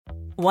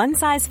One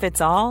size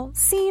fits all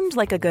seemed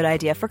like a good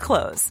idea for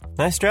clothes.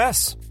 Nice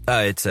dress.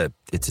 It's a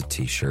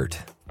t-shirt.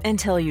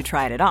 Until you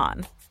tried it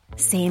on.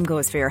 Same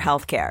goes for your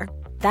healthcare.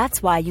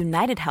 That's why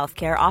United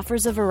Healthcare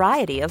offers a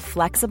variety of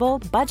flexible,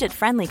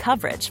 budget-friendly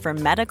coverage for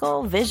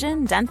medical,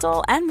 vision,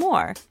 dental, and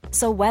more.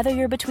 So whether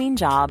you're between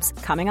jobs,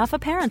 coming off a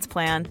parent's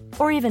plan,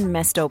 or even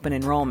missed open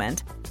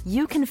enrollment,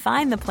 you can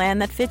find the plan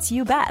that fits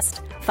you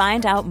best.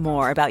 Find out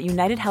more about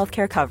United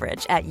Healthcare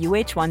coverage at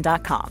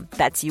uh1.com.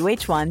 That's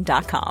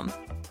uh1.com.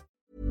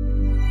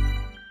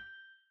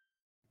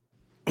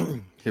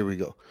 Here we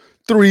go.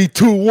 3,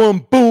 2,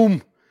 1,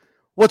 boom.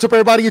 What's up,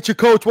 everybody? It's your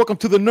coach. Welcome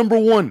to the number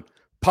one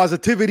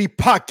positivity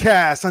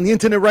podcast on the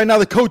internet right now,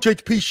 the Coach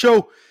HP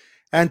Show.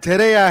 And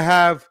today I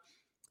have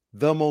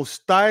the most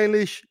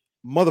stylish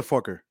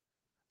motherfucker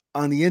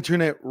on the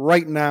internet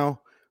right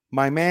now,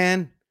 my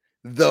man,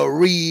 the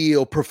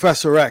real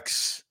Professor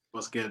X.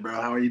 What's good, bro?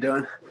 How are you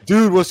doing?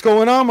 Dude, what's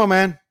going on, my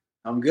man?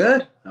 I'm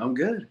good.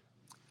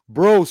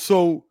 Bro,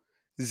 so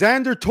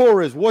Xander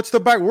Torres, what's the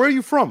back? Where are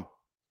you from?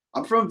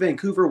 I'm from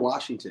Vancouver,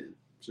 Washington.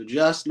 So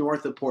just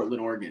north of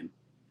Portland, Oregon.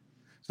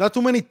 There's not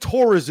too many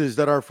Torreses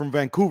that are from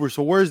Vancouver.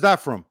 So where is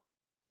that from?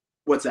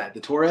 What's that?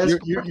 The Torres?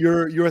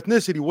 Your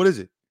ethnicity, what is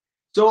it?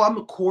 So I'm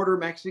a quarter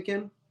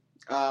Mexican.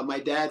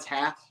 My dad's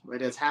half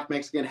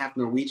Mexican, half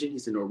Norwegian.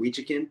 He's a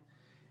Norwegian.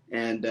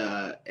 And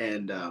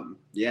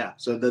yeah.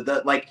 So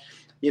the like,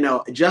 you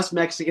know, just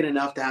Mexican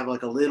enough to have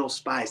like a little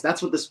spice.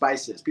 That's what the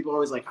spice is. People are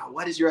always like, oh,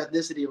 what is your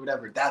ethnicity or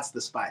whatever? That's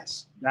the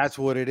spice. That's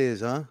what it is,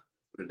 huh?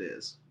 What it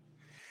is.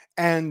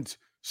 And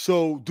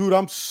so, dude,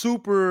 I'm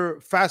super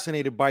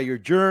fascinated by your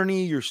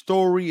journey, your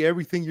story,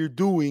 everything you're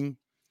doing.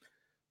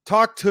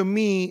 Talk to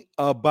me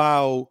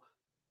about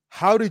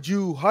how did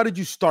you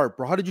start,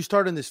 bro? How did you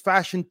start in this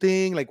fashion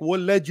thing? Like,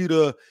 what led you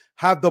to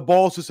have the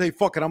balls to say,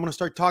 fuck it, I'm going to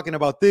start talking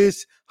about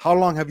this? How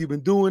long have you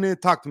been doing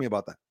it? Talk to me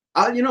about that.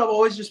 I've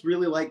always just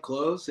really liked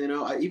clothes.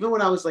 Even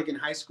when I was like in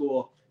high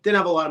school, didn't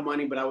have a lot of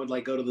money, but I would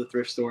like go to the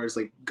thrift stores,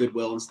 like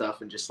Goodwill and stuff,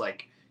 and just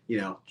like,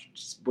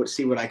 just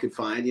see what I could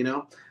find,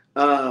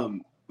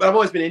 but I've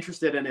always been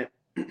interested in it.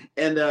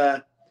 And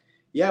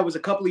yeah, it was a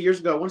couple of years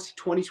ago. I want to say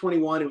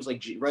 2021. It was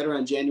like right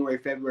around January,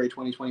 February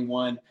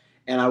 2021.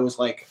 And I was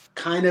like,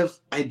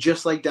 I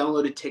just like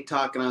downloaded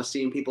TikTok and I was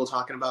seeing people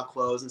talking about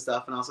clothes and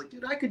stuff. And I was like,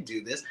 dude, I could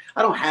do this.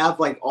 I don't have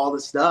like all the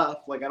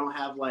stuff. Like, I don't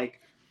have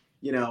like,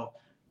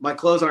 my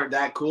clothes aren't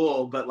that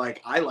cool, but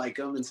like, I like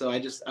them. And so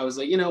I was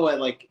like, you know what?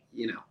 Like,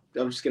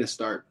 I'm just going to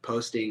start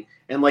posting.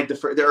 And like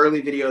the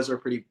early videos were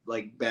pretty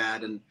like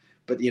bad.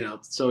 But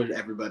so did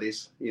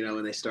everybody's,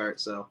 when they start.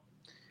 So.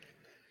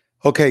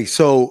 Okay.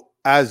 So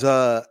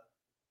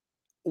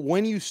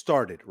when you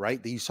started,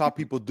 right, that you saw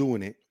people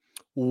doing it,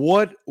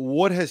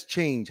 what has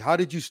changed? How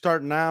did you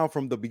start now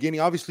from the beginning?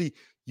 Obviously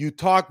you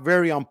talk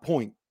very on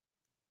point,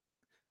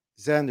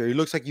 Xander. It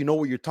looks like you know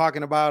what you're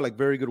talking about, like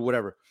very good,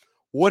 whatever.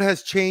 What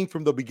has changed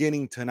from the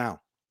beginning to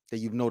now that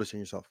you've noticed in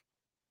yourself?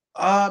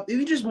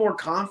 Maybe just more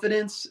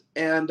confidence.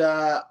 And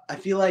I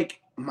feel like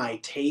my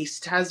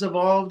taste has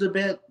evolved a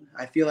bit.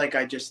 I feel like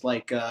I just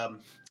like, I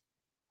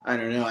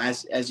don't know,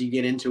 as you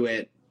get into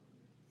it,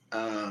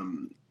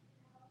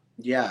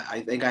 yeah,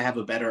 I think I have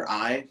a better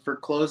eye for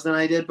clothes than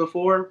I did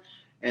before.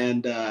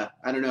 And I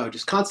don't know,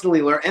 just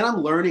constantly learn. And I'm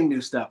learning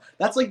new stuff.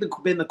 That's like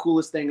been the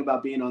coolest thing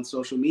about being on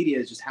social media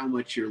is just how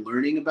much you're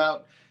learning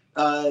about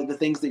the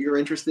things that you're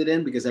interested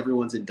in because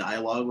everyone's in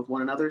dialogue with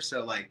one another.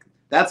 So like,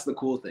 that's the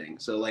cool thing.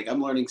 So like,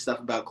 I'm learning stuff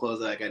about clothes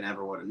that like I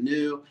never would have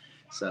knew.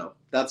 So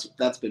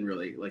that's been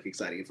really like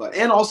exciting and fun.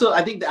 And also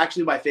I think that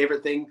actually my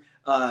favorite thing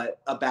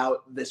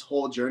about this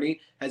whole journey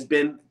has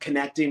been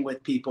connecting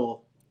with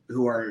people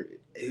who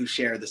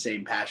share the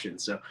same passion.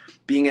 So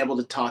being able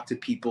to talk to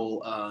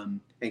people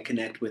and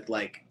connect with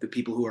like the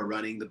people who are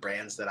running the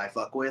brands that I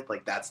fuck with,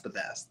 like that's the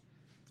best.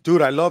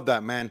 Dude, I love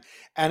that, man.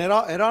 And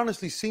it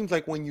honestly seems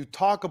like when you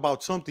talk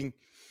about something,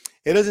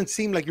 it doesn't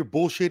seem like you're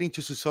bullshitting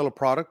just to sell a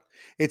product.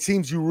 It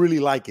seems you really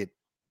like it.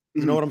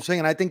 You know what I'm saying?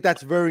 And I think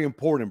that's very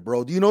important,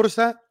 bro. Do you notice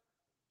that?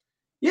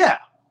 Yeah.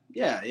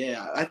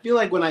 I feel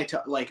like when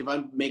if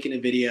I'm making a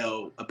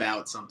video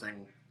about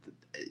something,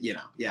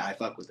 I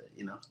fuck with it,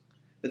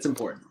 It's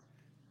important.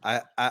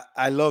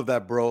 I love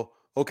that, bro.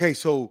 Okay,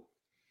 so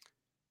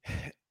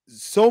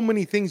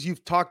many things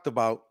you've talked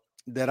about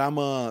that I'm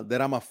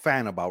a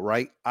fan about,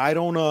 right?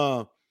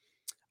 In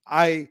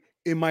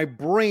my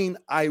brain,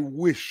 I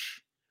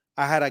wish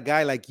I had a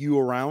guy like you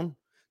around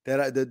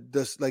that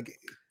like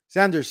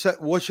Xander,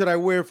 what should I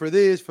wear for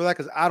this, for that?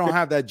 Because I don't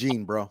have that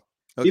gene, bro.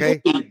 Okay.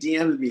 People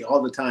DM me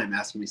all the time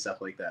asking me stuff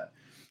like that.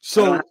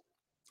 So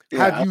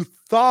have you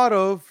thought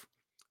of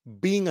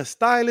being a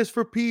stylist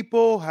for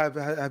people?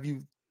 Have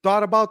you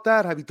thought about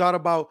that? Have you thought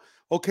about,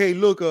 okay,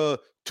 look, 2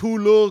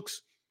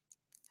 looks,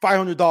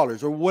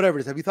 $500 or whatever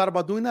it is? Have you thought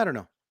about doing that or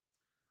no?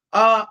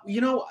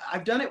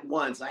 I've done it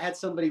once. I had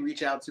somebody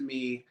reach out to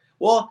me.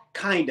 Well,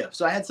 kind of.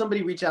 So I had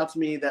somebody reach out to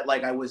me that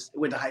like I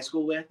went to high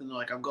school with, and they're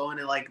like, I'm going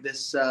to like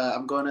this,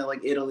 I'm going to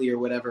like Italy or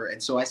whatever.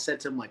 And so I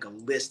sent him like a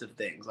list of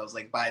things. I was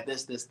like, buy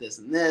this, this, this,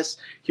 and this.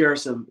 Here are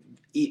some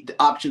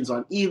options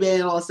on eBay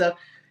and all that stuff.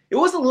 It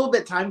was a little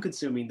bit time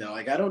consuming though.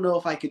 Like I don't know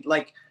if I could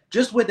like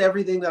just with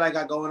everything that I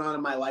got going on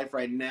in my life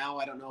right now.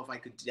 I don't know if I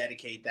could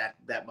dedicate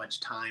that much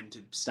time to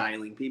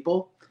styling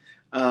people.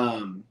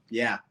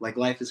 Yeah, like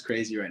life is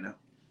crazy right now.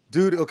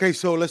 Dude, okay,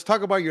 so let's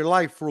talk about your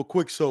life real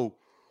quick. So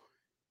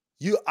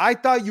I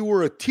thought you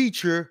were a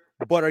teacher,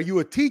 but are you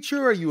a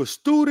teacher? Are you a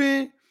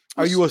student?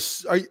 Are you a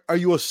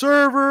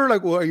server?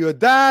 Like, are you a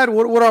dad?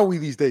 What are we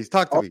these days?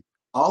 Talk to me.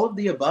 All of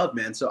the above,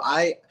 man.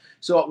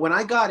 So when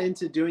I got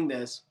into doing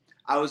this,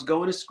 I was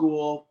going to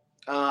school.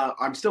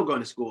 I'm still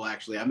going to school,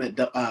 actually. I'm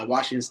at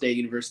Washington State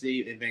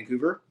University in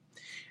Vancouver,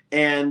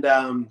 and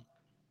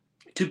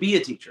to be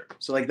a teacher.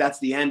 So like that's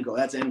the end goal.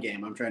 That's end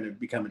game. I'm trying to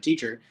become a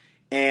teacher,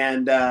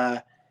 and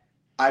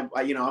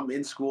I'm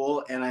in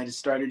school, and I just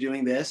started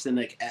doing this, and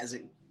like as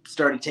it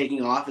started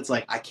taking off, it's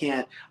like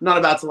I'm not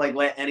about to like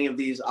let any of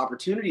these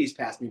opportunities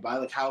pass me by.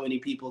 Like how many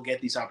people get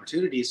these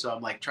opportunities? So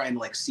I'm like trying to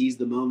like seize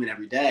the moment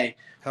every day.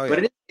 Hell yeah.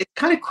 But it's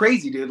kind of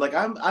crazy, dude. Like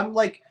I'm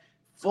like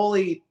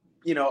fully,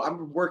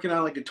 I'm working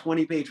on like a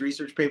 20-page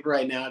research paper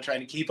right now, trying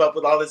to keep up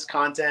with all this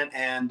content.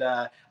 And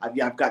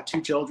I've got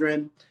 2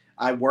 children.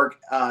 I work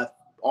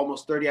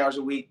almost 30 hours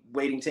a week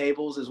waiting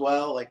tables as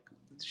well. Like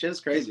shit is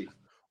crazy.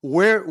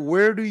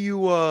 Where do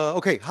you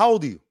okay, how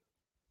old are you?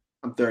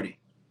 I'm 30.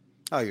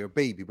 Oh, you're a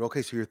baby, bro.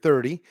 Okay, so you're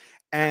 30.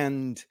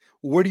 And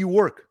where do you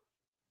work?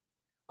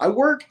 I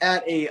work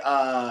at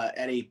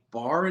a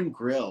bar and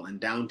grill in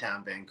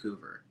downtown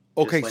Vancouver.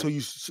 Okay,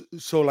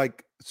 so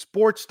like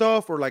sports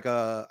stuff or like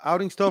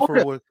outing stuff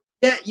or what?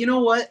 Yeah, you know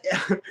what?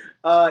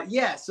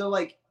 Yeah, so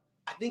like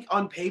I think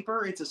on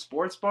paper it's a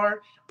sports bar,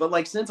 but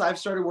like since I've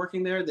started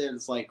working there,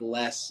 there's like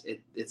less.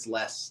 It's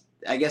less.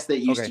 I guess that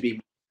used to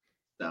be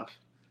stuff.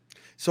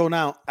 So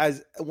now,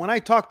 when I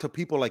talk to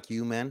people like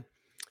you, man,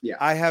 yeah,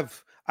 I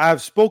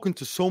have spoken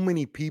to so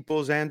many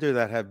people, Xander,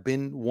 that have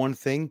been one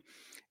thing,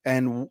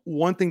 and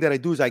one thing that I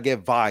do is I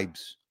get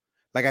vibes.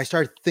 Like I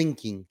start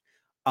thinking,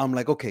 I'm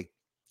like, okay,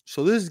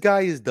 so this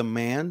guy is the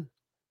man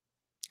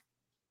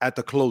at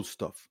the clothes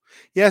stuff.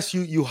 Yes,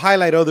 you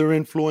highlight other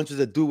influencers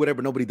that do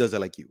whatever. Nobody does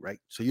it like you, right?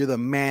 So you're the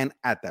man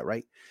at that,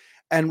 right?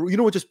 And you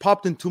know what just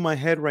popped into my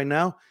head right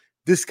now?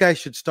 This guy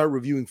should start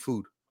reviewing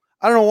food.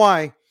 I don't know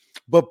why,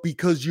 but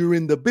because you're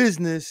in the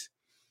business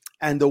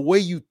and the way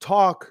you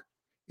talk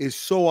is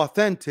so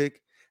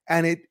authentic.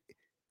 And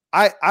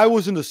I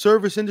was in the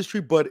service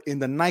industry, but in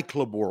the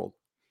nightclub world.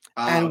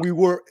 And we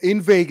were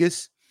in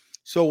Vegas.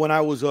 So when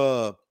I was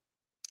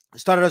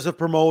started as a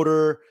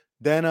promoter,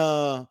 then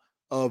a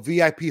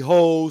VIP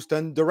host,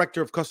 then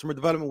director of customer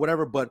development,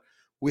 whatever. But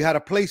we had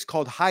a place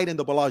called Hyde in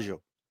the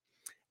Bellagio.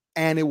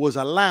 And it was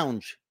a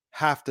lounge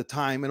half the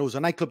time. And it was a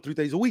nightclub 3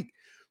 days a week.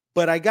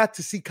 But I got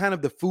to see kind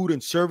of the food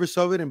and service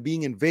of it and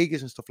being in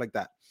Vegas and stuff like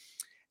that.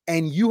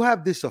 And you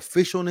have this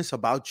officialness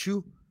about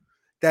you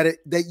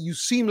that you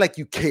seem like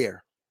you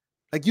care.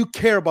 Like you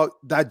care about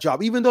that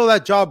job. Even though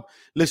that job,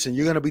 listen,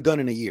 you're going to be done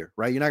in a year,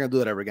 right? You're not going to do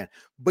that ever again.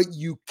 But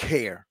you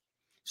care.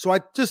 So I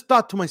just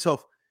thought to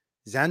myself,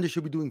 Xander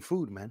should be doing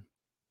food, man.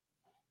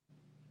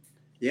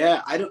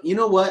 Yeah, you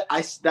know what?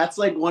 That's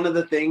like one of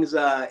the things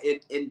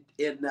in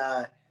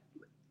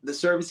the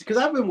service, because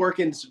I've been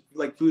working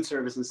like food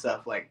service and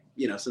stuff like,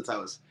 since I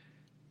was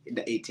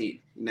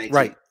 18, 19.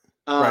 Right.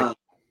 Right.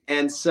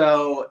 And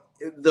so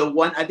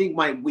I think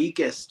my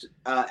weakest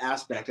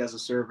aspect as a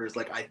server is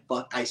like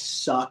I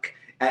suck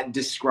at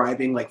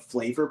describing like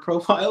flavor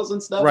profiles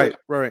and stuff. Right,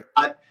 like,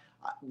 right.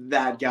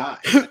 That guy.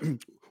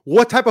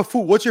 What type of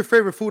food? What's your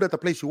favorite food at the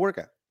place you work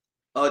at?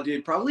 Oh,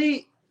 dude,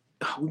 probably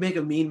we make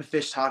a mean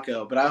fish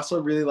taco, but I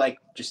also really like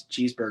just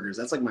cheeseburgers.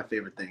 That's like my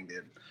favorite thing,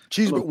 dude.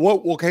 Cheeseburger.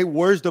 What? Okay,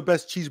 where's the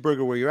best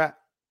cheeseburger where you're at?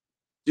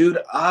 Dude,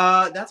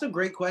 that's a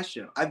great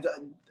question.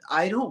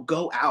 I don't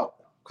go out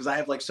because I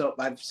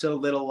have so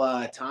little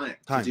time.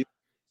 To do.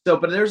 So,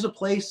 but there's a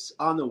place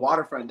on the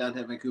waterfront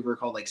downtown Vancouver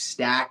called like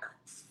Stack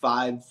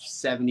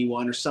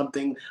 571 or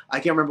something. I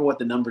can't remember what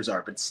the numbers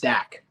are, but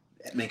Stack.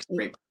 It makes a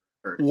great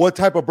burger. What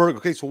type of burger?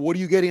 Okay, so what are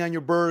you getting on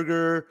your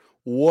burger?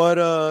 What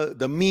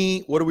the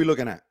meat? What are we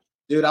looking at?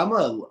 Dude, I'm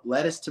a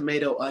lettuce,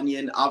 tomato,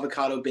 onion,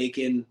 avocado,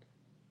 bacon,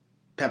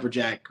 pepper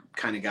jack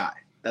kind of guy.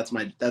 That's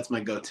my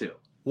go-to.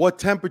 What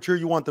temperature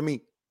you want the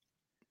meat?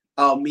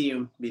 Oh,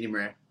 medium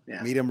rare.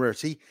 Yeah. Medium rare.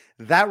 See,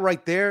 that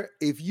right there,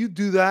 if you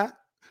do that,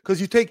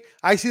 because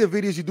I see the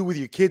videos you do with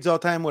your kids all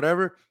the time,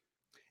 whatever.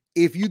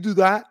 If you do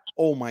that,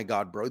 oh my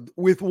God, bro.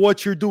 With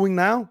what you're doing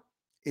now,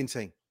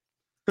 insane.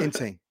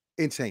 Insane.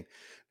 Insane.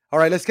 All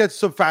right, let's get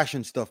some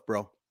fashion stuff,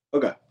 bro.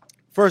 Okay.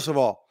 First of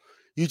all,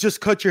 you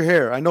just cut your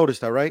hair. I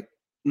noticed that, right?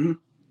 Mm-hmm.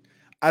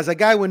 As a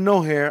guy with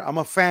no hair, I'm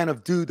a fan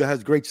of dude that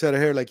has great set of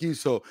hair like you.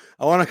 So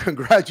I want to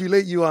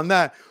congratulate you on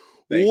that.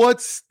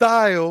 What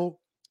style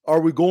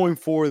are we going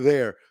for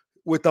there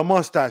with the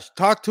mustache?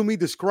 Talk to me.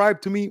 Describe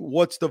to me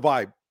what's the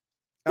vibe.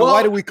 And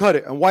why do we cut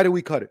it?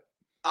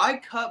 I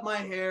cut my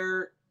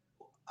hair.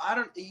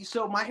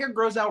 So my hair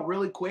grows out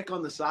really quick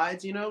on the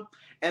sides,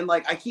 and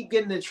like I keep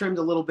getting it trimmed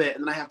a little bit,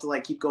 and then I have to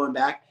like keep going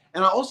back.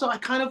 And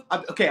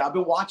I've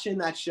been watching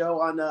that show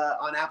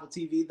on Apple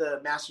TV,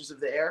 The Masters of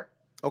the Air.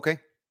 Okay.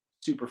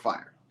 Super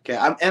fire. Okay,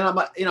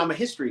 I'm a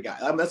history guy.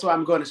 That's why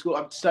I'm going to school.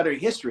 I'm studying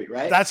history,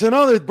 right? That's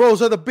another, bro.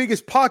 Those are the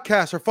biggest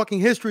podcasts, are fucking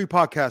history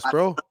podcasts,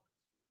 bro.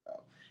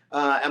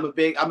 I'm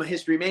a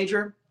history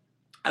major.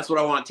 That's what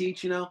I want to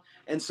teach,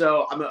 And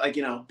so I'm like,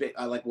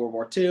 I like World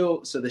War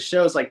II. So the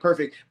show's like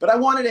perfect. But I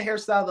wanted a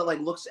hairstyle that like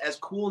looks as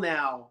cool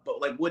now,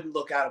 but like wouldn't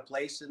look out of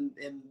place in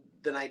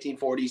the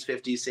 1940s,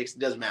 50s, 60s. It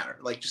doesn't matter.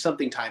 Like just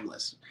something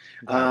timeless,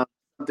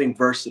 something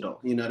versatile.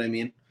 You know what I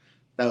mean?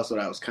 That was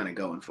what I was kind of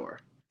going for.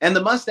 And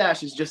the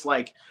mustache is just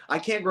like, I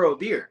can't grow a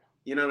beard.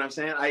 You know what I'm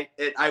saying?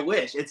 I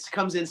wish. It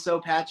comes in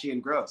so patchy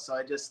and gross. So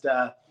I just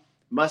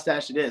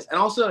mustache it is. And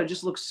also it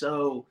just looks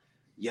so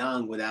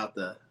young without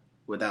the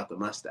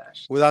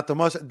mustache. Without the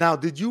mustache. Now,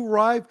 did you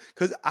arrive?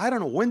 Because I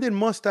don't know, when did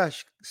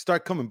mustache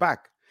start coming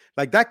back?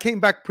 Like that came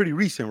back pretty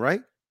recent,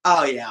 right?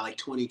 Oh yeah, like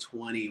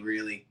 2020,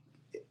 really,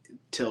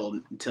 till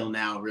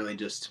now, really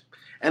just.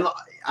 And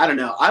I don't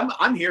know,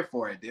 I'm here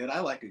for it, dude. I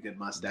like a good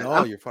mustache.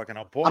 Oh, you're fucking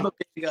on point. I'm a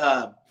big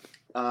Tom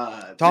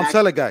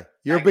Selleck guy.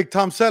 You're a big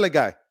Tom Selleck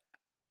guy.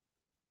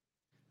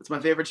 It's my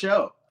favorite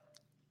show.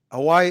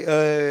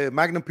 Hawaii,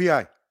 Magnum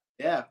PI.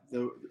 Yeah,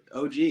 the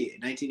OG,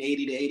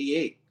 1980 to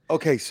 88.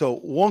 Okay, so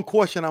one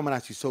question I'm gonna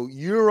ask you. So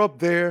you're up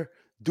there,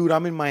 dude.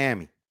 I'm in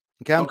Miami.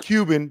 Okay, I'm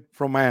Cuban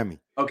from Miami.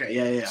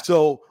 Okay, yeah.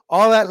 So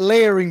all that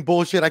layering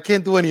bullshit, I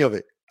can't do any of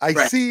it. I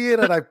Right. see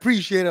it and I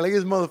appreciate it. Like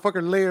this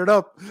motherfucker layered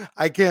up.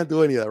 I can't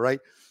do any of that, right?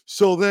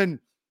 So then,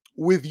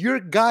 with your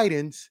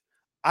guidance,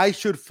 I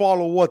should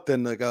follow what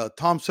then? Like a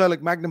Tom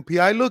Selleck Magnum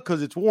PI look,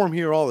 because it's warm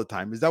here all the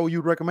time. Is that what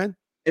you'd recommend?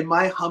 In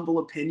my humble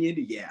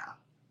opinion, yeah.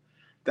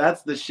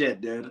 That's the shit,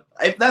 dude.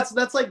 That's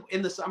like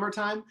in the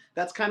summertime.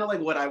 That's kind of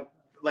like what I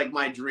like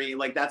my dream.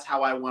 Like that's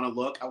how I want to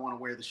look. I want to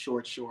wear the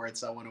short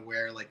shorts. I want to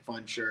wear like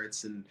fun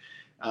shirts and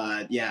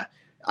yeah.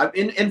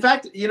 In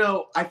fact,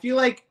 I feel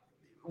like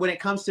when it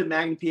comes to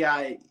Magnum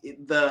PI,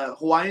 the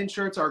Hawaiian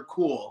shirts are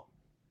cool,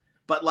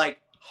 but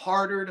like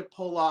harder to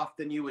pull off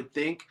than you would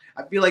think.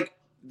 I feel like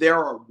there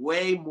are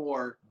way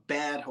more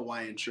bad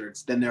Hawaiian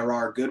shirts than there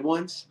are good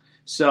ones.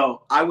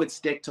 So I would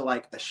stick to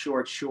like a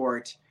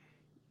short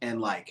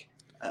and like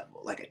a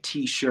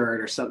t-shirt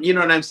or something. You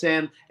know what I'm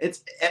saying?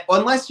 It's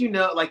unless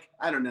like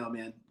I don't know,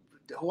 man.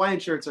 Hawaiian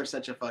shirts are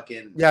such a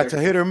fucking it's a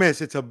hit or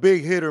miss. It's a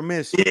big hit or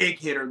miss. Big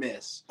hit or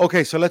miss.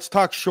 Okay, so let's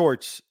talk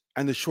shorts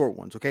and the short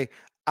ones. Okay,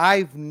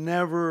 I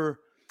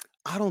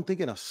don't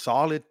think in a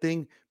solid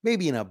thing,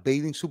 maybe in a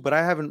bathing suit, but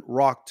I haven't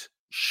rocked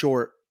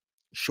short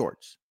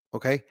shorts.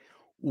 Okay,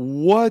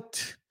 how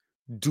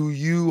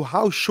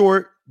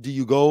short do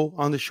you go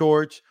on the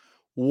shorts?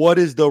 What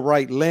is the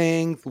right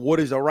length? What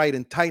is the right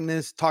in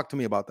tightness? Talk to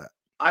me about that.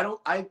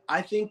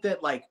 I think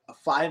that like a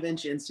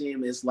 5-inch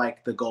inseam is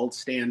like the gold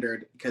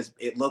standard because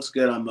it looks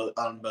good on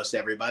most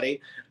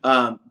everybody.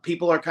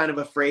 People are kind of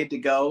afraid to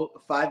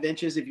go 5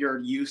 inches if you're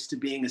used to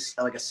being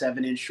like a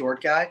 7-inch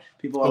short guy.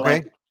 People are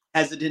like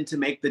hesitant to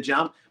make the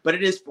jump, but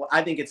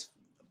I think it's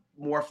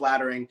more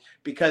flattering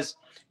because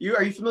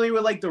are you familiar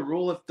with like the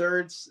rule of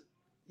thirds?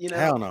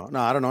 Hell no.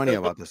 No, I don't know any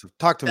about this.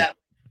 Talk to me.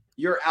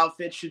 Your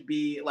outfit should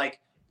be like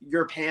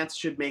your pants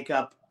should make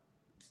up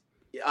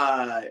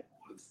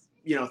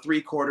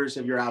 3/4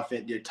 of your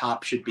outfit. Your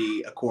top should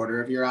be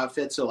 1/4 of your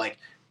outfit. So like,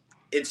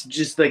 it's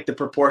just like the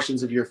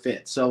proportions of your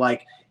fit. So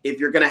like, if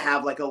you're going to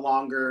have like a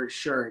longer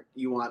shirt,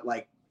 you want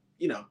like,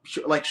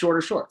 like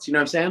shorter shorts, you know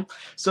what I'm saying?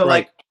 So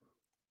like,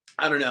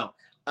 I don't know.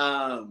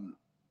 I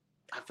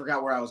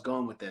forgot where I was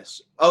going with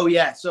this. Oh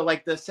yeah. So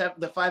like the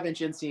 5-inch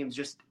inseam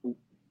just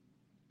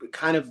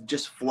kind of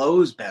just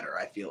flows better,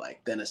 I feel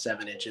like, than a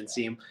 7-inch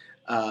inseam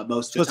most of the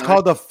time. So it's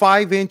called the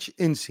 5-inch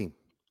inseam.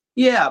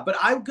 Yeah, but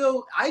I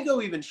go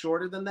even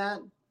shorter than that,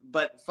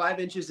 but 5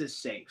 inches is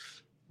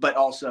safe, but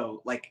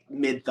also like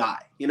mid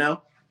thigh,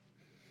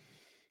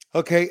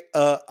 Okay,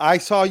 I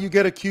saw you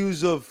get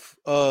accused of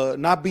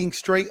not being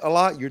straight a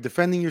lot. You're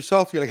defending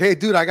yourself. You're like, hey,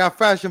 dude, I got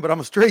fashion, but I'm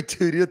a straight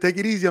dude. You take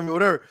it easy on me,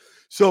 whatever.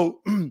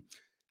 So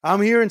I'm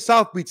here in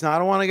South Beach now. I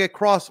don't want to get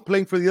crossed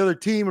playing for the other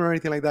team or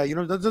anything like that.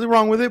 There's nothing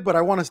wrong with it, but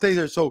I want to stay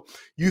there. So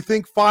you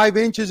think 5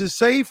 inches is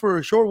safe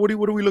or short? What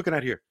are we looking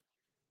at here?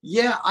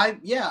 Yeah,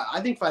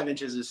 I think 5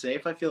 inches is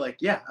safe. I feel like,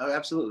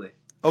 absolutely.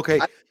 Okay.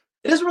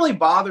 It doesn't really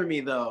bother me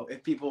though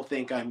if people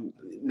think I'm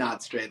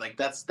not straight. Like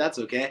that's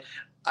okay.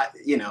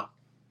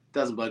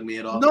 Doesn't bug me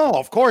at all. No,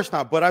 of course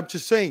not. But I'm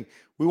just saying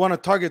we want to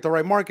target the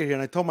right market here.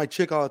 And I told my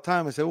chick all the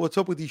time, I said, what's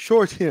up with these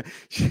shorts here?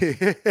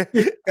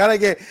 I gotta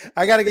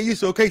get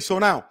used to it. Okay, so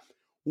now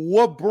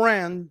what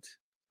brand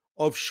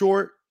of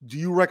short do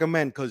you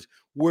recommend? Because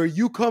where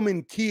you come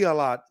in key a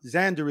lot,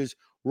 Xander, is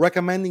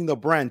recommending the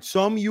brand.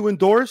 Some you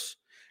endorse,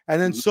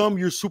 and then some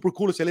you're super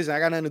cool to say, listen, I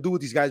got nothing to do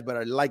with these guys, but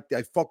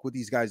I fuck with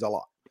these guys a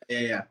lot.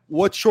 Yeah.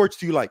 What shorts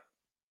do you like?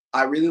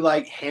 I really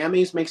like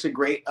Hammy's makes a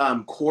great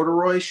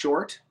corduroy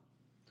short.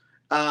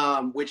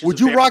 Which would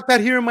you rock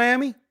that here in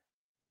Miami?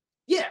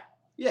 Yeah,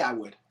 I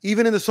would.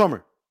 Even in the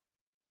summer?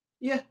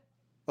 Yeah.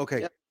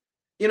 Okay.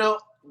 Yeah.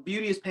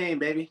 Beauty is pain,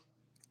 baby.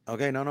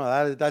 Okay,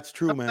 no, that's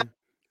true, man.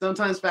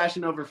 Sometimes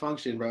fashion over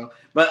function, bro.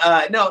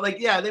 But no, like,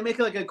 yeah, they make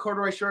like a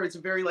corduroy short. It's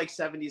a very like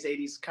 70s,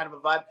 80s kind of a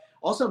vibe.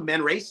 Also,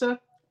 Manresa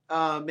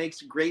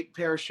makes a great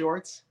pair of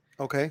shorts.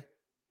 Okay.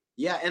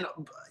 Yeah, and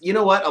you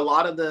know what? A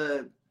lot of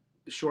the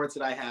shorts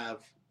that I have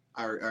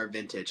are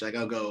vintage. Like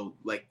I'll go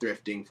like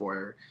thrifting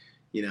for,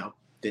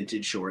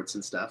 vintage shorts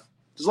and stuff.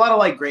 There's a lot of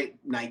like great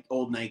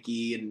old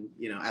Nike and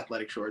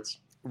athletic shorts.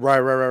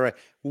 Right.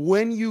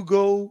 When you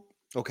go,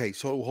 okay,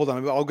 so hold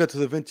on. I'll get to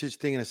the vintage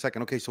thing in a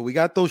second. Okay, so we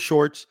got those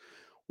shorts,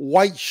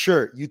 white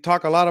shirt. You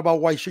talk a lot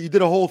about white shirt. You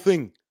did a whole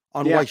thing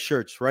on Yeah. white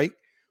shirts, right?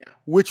 Yeah.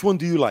 Which one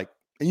do you like?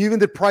 And you even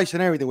did price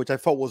and everything, which I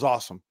felt was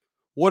awesome.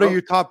 What are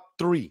your top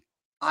 3?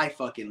 I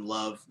fucking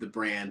love the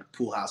brand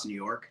Pool House New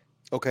York.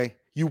 Okay,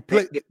 you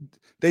play.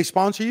 They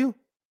sponsor you?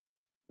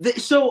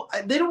 So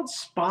they don't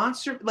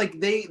sponsor. Like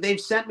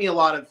they've sent me a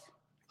lot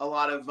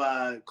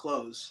of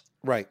clothes.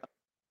 Right.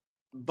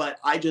 But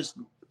I just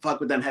fuck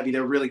with them heavy.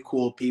 They're really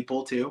cool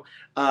people too.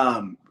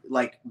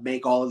 Like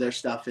make all of their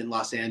stuff in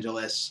Los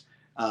Angeles.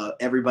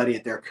 Everybody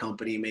at their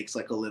company makes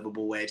like a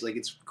livable wage. Like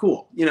it's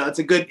cool. It's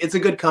a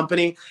good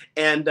company,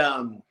 and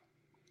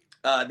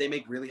they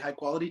make really high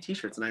quality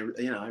t-shirts, and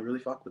I really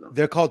fuck with them.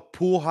 They're called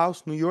Pool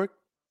House New York.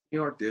 New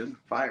York, dude,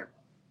 fire.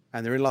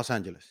 And they're in Los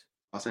Angeles.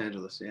 Los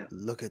Angeles, yeah.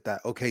 Look at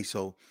that. Okay,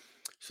 so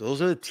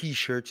those are the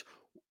t-shirts.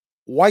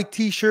 White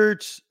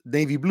t-shirts,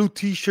 navy blue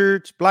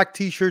t-shirts, black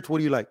t-shirts. What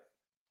do you like?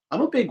 I'm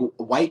a big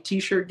white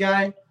t-shirt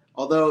guy,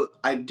 although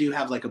I do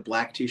have like a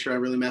black t-shirt I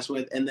really mess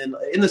with. And then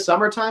in the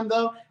summertime,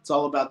 though, it's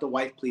all about the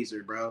wife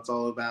pleaser, bro. It's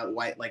all about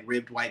white, like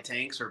ribbed white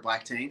tanks or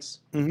black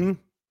tanks. Mm-hmm.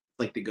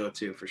 Like the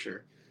go-to for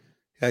sure.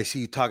 I see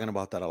you talking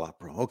about that a lot,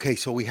 bro. Okay,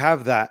 so we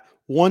have that.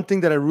 One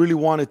thing that I really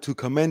wanted to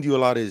commend you a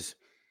lot is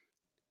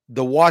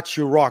the watch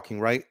you're rocking,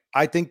 right?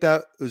 I think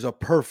that is a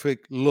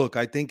perfect look.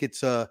 I think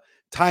it's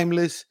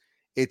timeless.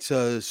 It's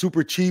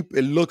super cheap.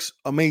 It looks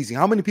amazing.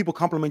 How many people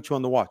compliment you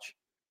on the watch?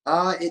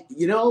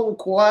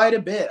 Quite a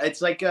bit.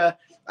 It's like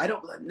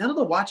none of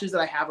the watches that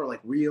I have are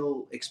like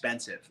real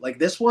expensive. Like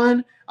this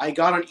one I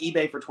got on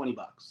eBay for $20.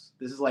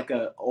 This is like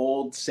a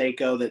old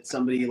Seiko that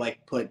somebody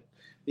like put,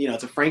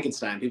 it's a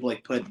Frankenstein. People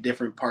like put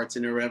different parts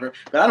in it or whatever.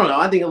 But I don't know.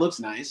 I think it looks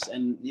nice,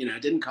 and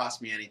it didn't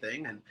cost me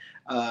anything. And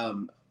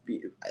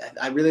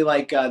I really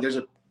like. There's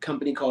a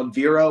company called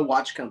Vero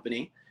Watch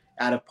Company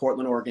out of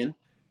Portland, Oregon.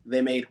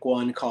 They made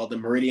one called the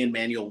Meridian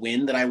Manual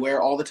Wind that I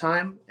wear all the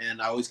time,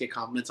 and I always get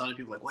compliments on it.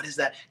 People are like, "What is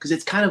that?" Because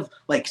it's kind of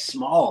like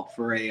small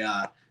for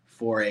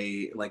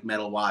a like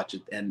metal watch,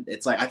 and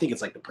it's like I think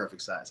it's like the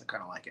perfect size. I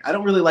kind of like it. I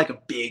don't really like a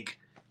big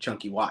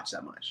chunky watch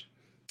that much.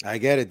 I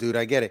get it, dude.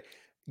 I get it.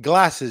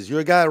 Glasses. You're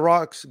a guy that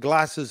rocks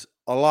glasses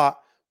a lot.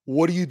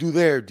 What do you do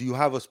there? Do you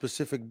have a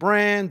specific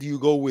brand? Do you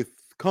go with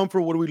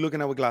comfort? What are we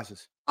looking at with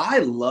glasses?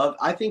 I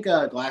think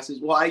glasses.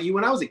 Well,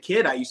 when I was a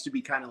kid, I used to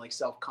be kind of like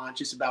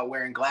self-conscious about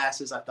wearing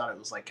glasses. I thought it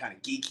was like kind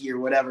of geeky or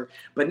whatever.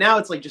 But now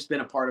it's like just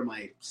been a part of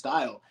my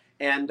style.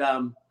 And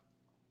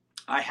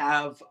I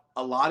have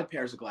a lot of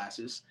pairs of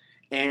glasses,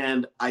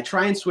 and I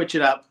try and switch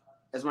it up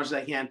as much as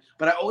I can.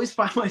 But I always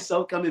find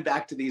myself coming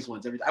back to these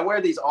ones. I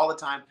wear these all the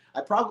time.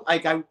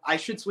 I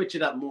should switch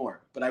it up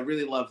more, but I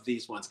really love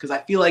these ones because I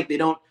feel like they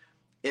don't.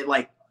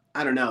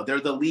 I don't know. They're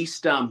the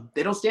least.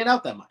 They don't stand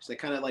out that much. They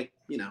kind of like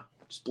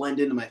just blend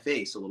into my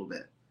face a little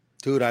bit.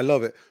 Dude, I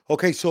love it.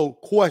 Okay, so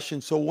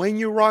question. So when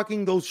you're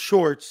rocking those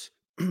shorts,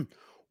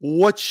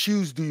 what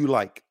shoes do you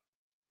like?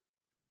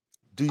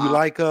 Do you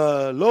like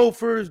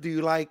loafers? Do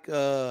you like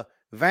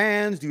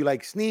Vans? Do you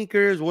like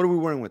sneakers? What are we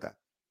wearing with that?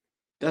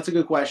 That's a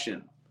good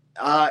question.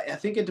 I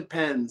think it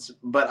depends,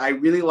 but I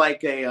really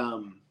like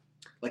a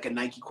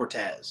Nike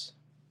Cortez.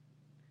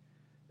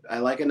 I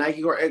like a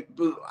Nike Cortez.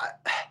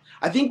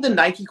 I think the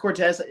Nike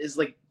Cortez is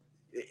like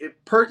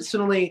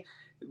personally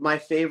my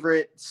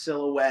favorite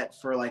silhouette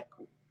for like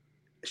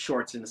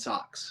shorts and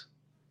socks,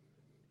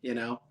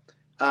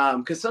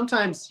 because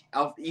sometimes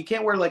you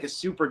can't wear like a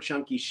super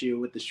chunky shoe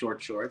with the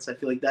short shorts. I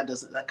feel like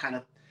that kind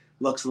of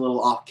looks a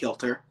little off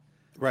kilter.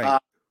 Right.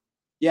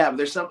 Yeah, but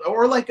there's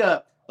or like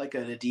an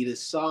Adidas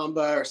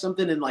Samba or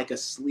something in like a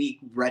sleek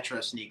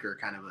retro sneaker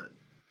kind of a.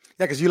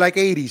 Yeah, because you like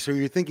 80s, so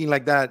you're thinking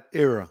like that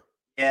era.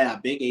 Yeah,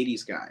 big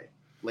 80s guy.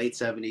 Late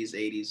 70s,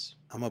 80s.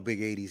 I'm a big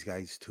 80s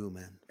guy too,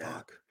 man.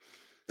 Yeah.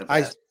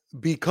 Fuck.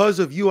 Because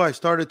of you, I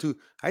started to.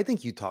 I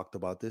think you talked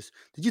about this.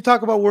 Did you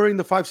talk about wearing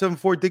the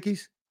 574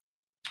 Dickies?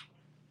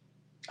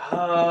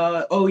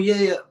 Oh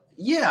yeah.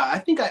 I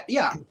think I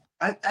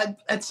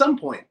at some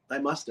point I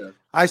must have.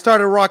 I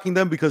started rocking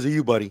them because of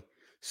you, buddy.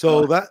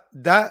 So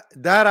that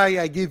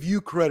I give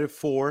you credit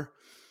for.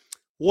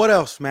 What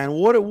else, man?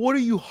 What are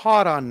you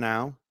hot on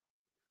now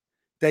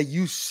that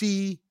you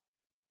see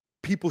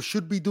people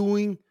should be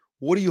doing?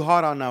 What are you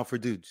hot on now for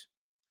dudes?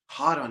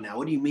 Hot on now?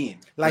 What do you mean?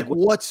 Like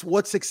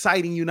what's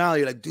exciting you now?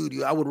 You're like,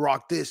 dude, I would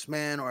rock this,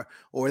 man,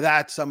 or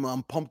that.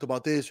 I'm pumped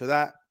about this or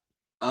that.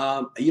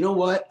 You know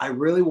what? I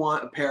really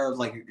want a pair of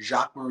like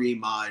Jacques Marie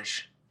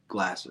Mage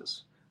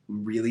glasses.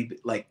 Really,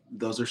 like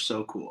those are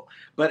so cool.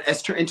 But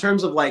in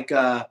terms of like,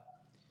 yeah,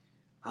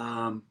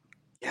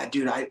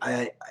 dude,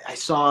 I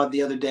saw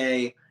the other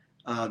day,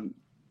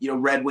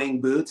 Red Wing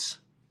boots.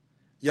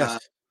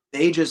 Yes.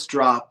 They just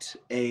dropped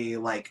a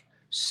like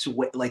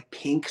like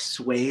pink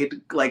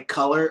suede like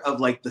color of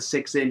like the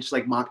 6-inch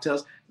like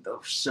mocktails. Those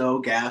were so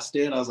gas,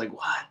 dude. I was like,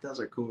 what? Those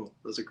are cool.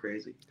 Those are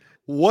crazy.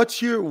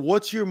 What's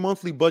your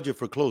monthly budget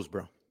for clothes,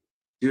 bro?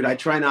 Dude, I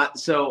try not.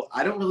 So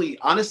I don't really,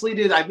 honestly,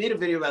 dude, I made a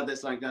video about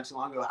this like not too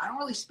long ago. I don't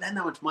really spend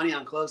that much money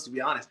on clothes, to be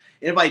honest.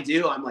 And if I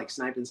do, I'm like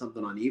sniping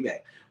something on eBay.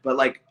 But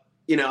like,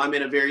 you know, I'm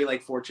in a very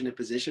like fortunate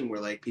position where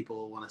like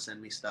people want to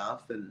send me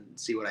stuff and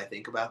see what I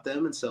think about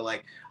them. And so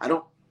like, I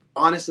don't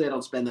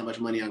spend that much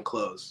money on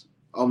clothes.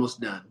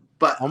 Almost none.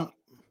 But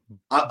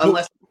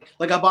unless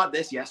like I bought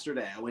this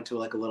yesterday. I went to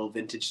like a little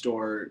vintage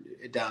store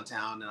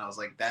downtown and I was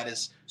like, that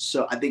is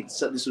so, I think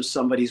this was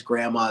somebody's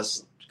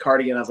grandma's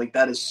cardigan. I was like,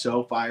 that is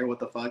so fire. What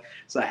the fuck?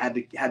 So I had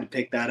to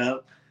pick that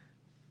up.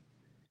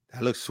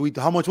 That looks sweet.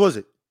 How much was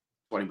it?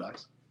 $20.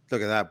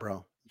 Look at that,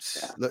 bro.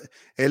 Yeah.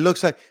 It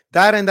looks like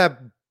that, and that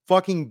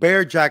fucking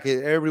bear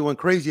jacket everyone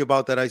crazy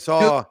about that I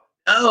saw.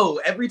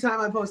 Oh, every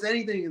time I post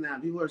anything in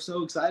that, people are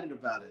so excited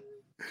about it.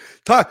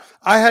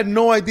 I had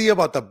no idea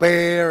about the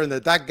bear and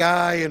that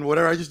guy and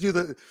whatever. I just knew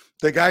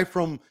the guy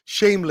from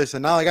Shameless,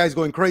 and now the guy's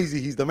going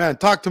crazy. He's the man.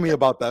 Talk to me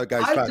about that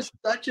guy's fashion. I'm just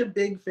such a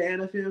big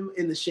fan of him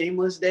in the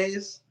Shameless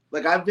days.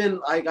 Like I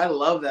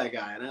love that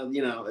guy, and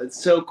you know,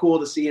 it's so cool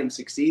to see him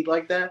succeed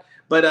like that.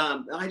 But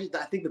I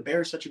think the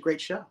bear is such a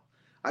great show.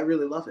 I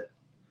really love it.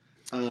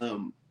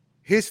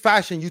 His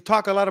fashion, you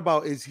talk a lot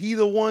about. Is he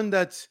the one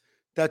that's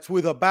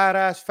with a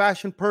badass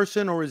fashion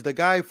person, or is the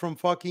guy from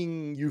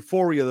fucking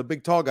Euphoria, the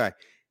big tall guy?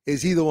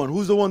 Is he the one?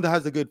 Who's the one that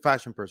has the good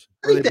fashion person?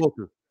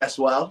 As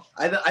well.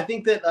 I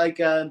think that like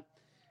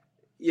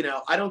you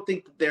know, I don't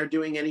think that they're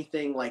doing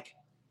anything like,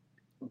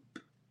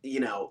 you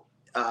know,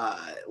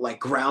 like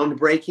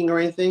groundbreaking or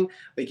anything.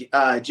 Like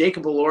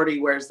Jacob Elordi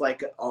wears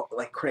like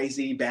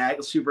crazy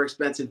bags, super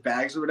expensive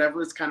bags or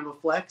whatever. It's kind of a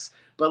flex.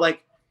 But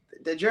like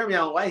the Jeremy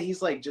Allen White,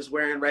 he's like just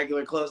wearing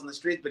regular clothes in the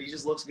streets, but he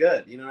just looks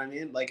good. You know what I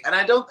mean? Like, and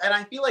I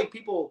feel like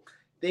people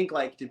think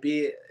like to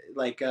be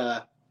like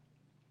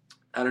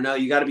I don't know,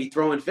 you got to be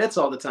throwing fits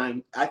all the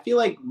time. I feel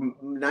like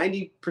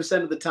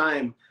 90% of the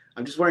time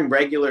I'm just wearing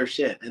regular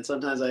shit, and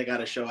sometimes I got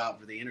to show out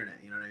for the internet.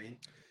 You know what I mean?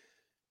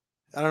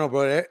 I don't know,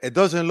 bro. It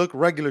doesn't look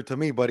regular to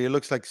me, buddy. It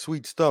looks like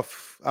sweet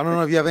stuff. I don't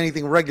know if you have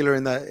anything regular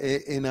in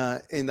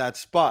that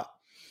spot.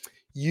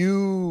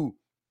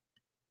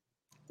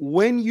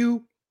 When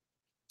you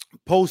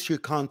post your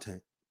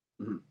content,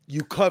 mm-hmm.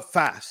 you cut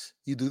fast.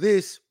 You do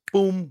this,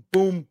 boom,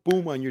 boom,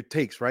 boom on your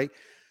takes, right?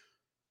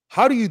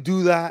 How do you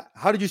do that?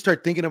 How did you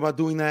start thinking about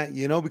doing that?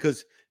 You know,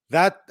 because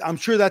that, I'm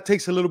sure that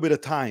takes a little bit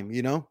of time,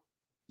 you know?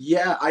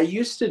 Yeah, I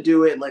used to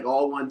do it like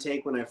all one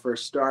take when I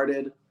first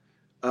started.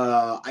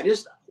 I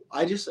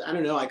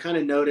don't know. I kind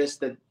of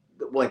noticed that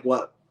like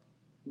what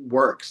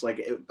works.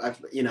 Like,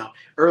 you know,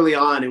 early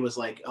on it was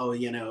like, oh,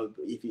 you know,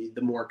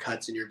 the more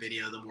cuts in your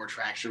video, the more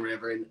traction or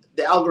whatever. And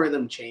the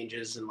algorithm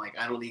changes. And like,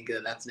 I don't think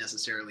that's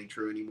necessarily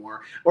true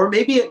anymore. Or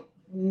maybe it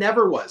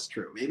never was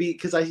true. Maybe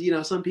because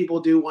some people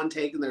do one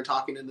take and they're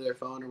talking into their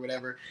phone or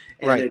whatever.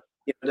 And right.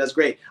 It does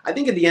great. I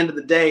think at the end of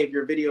the day, if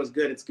your video is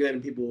good, it's good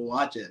and people will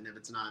watch it. And if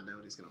it's not,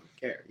 nobody's going to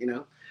care, you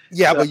know?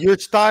 Yeah, so, but your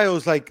style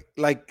is like,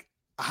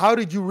 how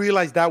did you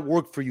realize that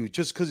worked for you?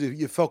 Just because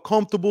you felt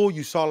comfortable,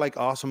 you saw like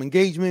awesome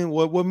engagement.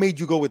 What made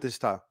you go with this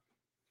style?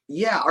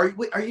 Yeah.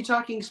 Are you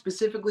talking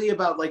specifically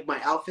about like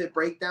my outfit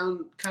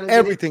breakdown kind of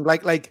everything?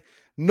 Like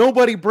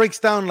nobody breaks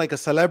down like a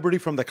celebrity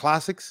from the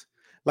classics,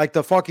 like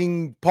the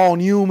fucking Paul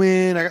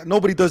Newman.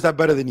 Nobody does that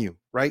better than you,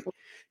 right?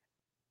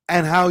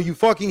 And how you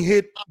fucking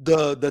hit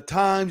the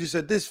times. You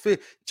said this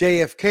fit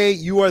JFK.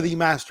 You are the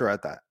master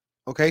at that.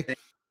 Okay.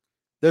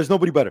 There's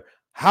nobody better.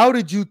 How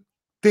did you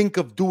think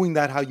of doing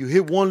that? How you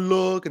hit one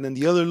look and then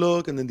the other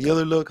look and then the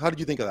other look? How did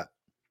you think of that?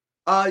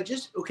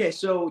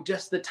 So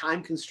just the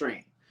time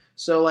constraint.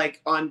 So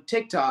like on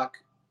TikTok,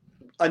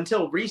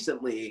 until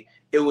recently,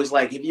 it was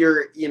like if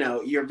your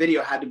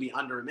video had to be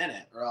under a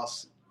minute or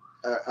else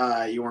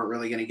you weren't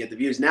really going to get the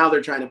views. Now they're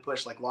trying to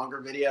push like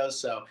longer videos.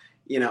 So,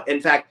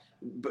 in fact,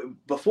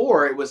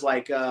 before it was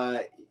like,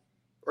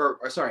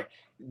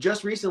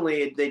 just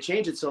recently they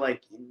changed it. So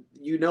like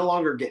you no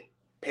longer get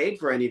paid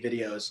for any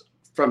videos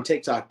from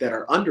TikTok that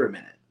are under a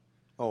minute.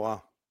 Oh,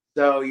 wow.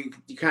 So you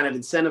kind of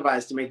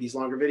incentivized to make these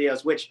longer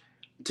videos, which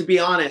to be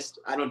honest,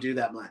 I don't do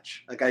that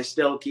much. Like I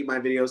still keep my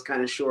videos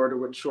kind of short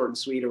and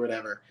sweet or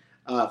whatever,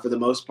 for the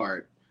most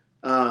part.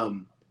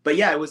 But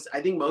yeah, it was,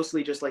 I think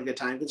mostly just like the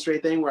time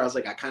constraint thing where I was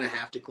like, I kind of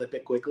have to clip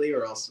it quickly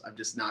or else I'm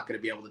just not going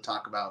to be able to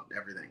talk about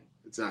everything.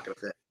 It's not going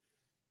to fit.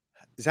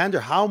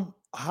 Xander,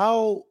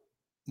 how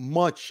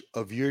much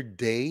of your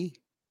day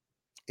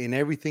in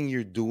everything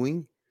you're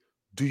doing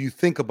do you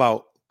think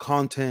about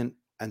content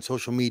and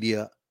social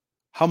media?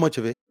 How much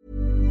of it?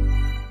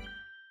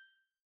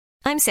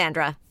 I'm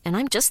Sandra, and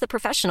I'm just the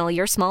professional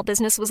your small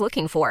business was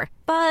looking for.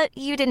 But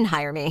you didn't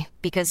hire me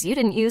because you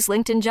didn't use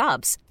LinkedIn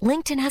Jobs.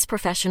 LinkedIn has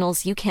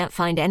professionals you can't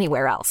find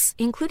anywhere else,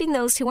 including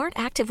those who aren't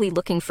actively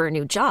looking for a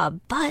new job,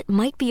 but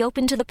might be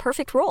open to the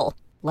perfect role,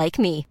 like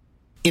me.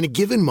 In a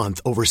given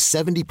month, over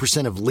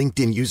 70% of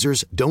LinkedIn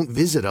users don't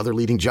visit other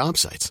leading job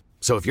sites.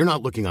 So if you're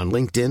not looking on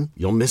LinkedIn,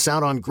 you'll miss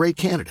out on great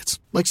candidates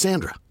like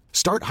Sandra.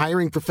 Start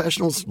hiring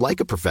professionals like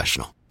a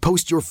professional.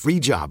 Post your free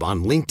job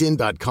on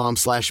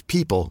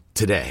linkedin.com/people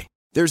today.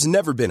 There's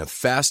never been a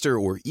faster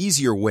or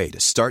easier way to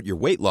start your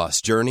weight loss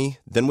journey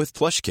than with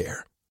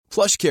PlushCare.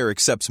 PlushCare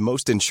accepts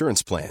most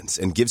insurance plans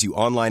and gives you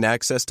online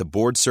access to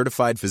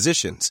board-certified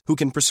physicians who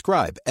can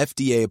prescribe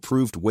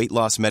FDA-approved weight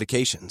loss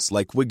medications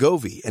like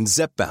Wegovy and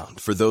Zepbound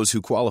for those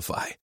who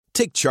qualify.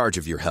 Take charge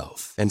of your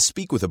health and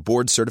speak with a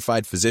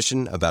board-certified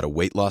physician about a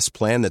weight loss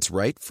plan that's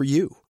right for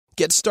you.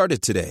 Get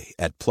started today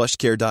at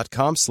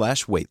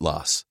plushcare.com/weight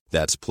loss.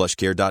 That's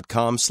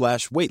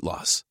plushcare.com/weight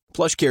loss.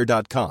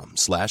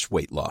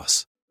 plushcare.com/weight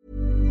loss.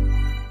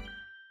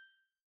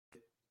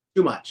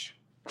 Too much.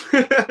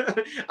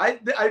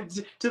 I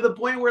to the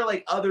point where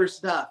like other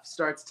stuff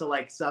starts to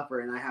like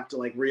suffer and I have to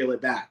like reel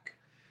it back,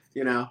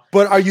 you know?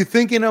 But are you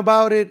thinking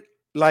about it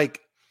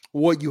like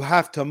what you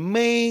have to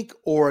make,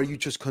 or are you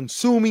just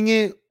consuming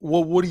it?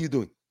 What are you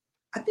doing?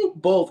 I think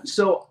both.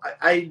 So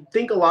I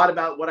think a lot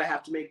about what I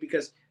have to make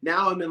because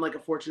now I'm in like a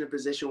fortunate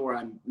position where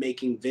I'm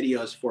making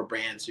videos for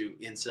brands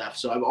and stuff.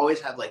 So I've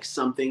always had like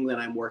something that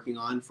I'm working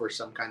on for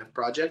some kind of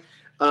project.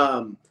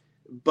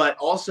 But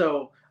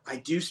also I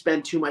do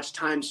spend too much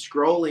time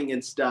scrolling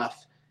and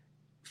stuff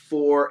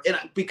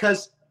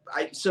because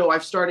I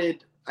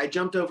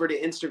jumped over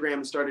to Instagram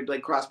and started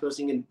like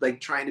cross-posting and like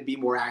trying to be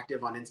more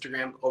active on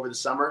Instagram over the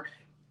summer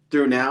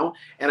through now.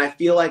 And I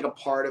feel like a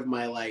part of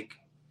my like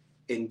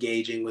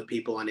engaging with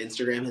people on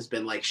Instagram has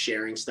been like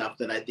sharing stuff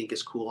that I think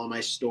is cool on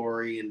my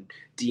story and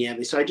DM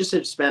me. So I just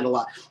have spent a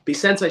lot, but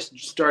since I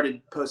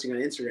started posting on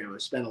Instagram,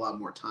 I've spent a lot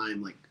more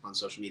time like on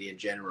social media in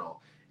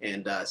general.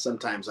 And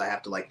sometimes I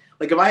have to like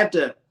if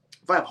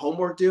I have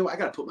homework due, I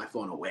got to put my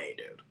phone away,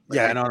 dude. Like,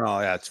 yeah, no.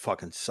 Yeah, it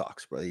fucking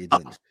sucks, brother. You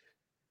doing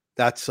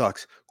that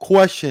sucks.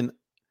 Question: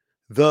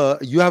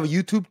 you have a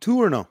YouTube too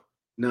or no?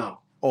 No.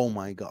 Oh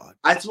my God.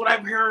 That's what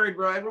I've heard,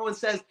 bro. Everyone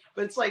says,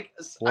 but it's like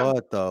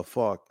what the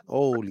fuck?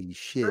 Holy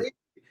shit. Crazy.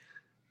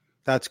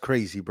 That's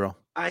crazy, bro.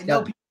 I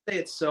know people say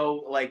it's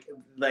so like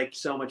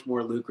so much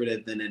more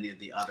lucrative than any of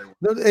the other ones.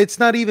 No, it's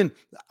not even.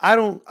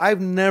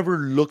 I've never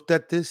looked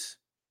at this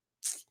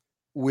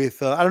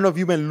with I don't know if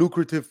you meant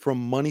lucrative from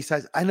money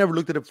side. I never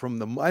looked at it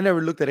I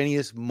never looked at any of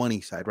this money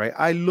side, right?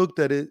 I looked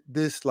at it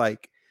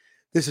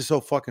this is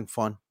so fucking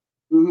fun.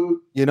 Mm-hmm.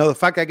 You know, the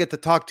fact I get to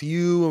talk to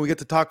you and we get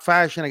to talk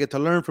fashion, I get to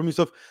learn from you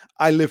stuff.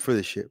 I live for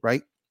this shit,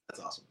 right? That's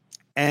awesome.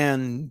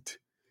 And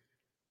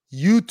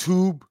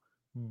YouTube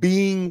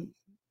being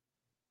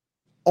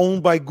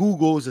owned by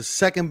Google is the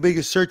second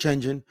biggest search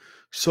engine.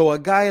 So a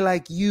guy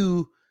like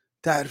you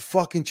that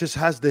fucking just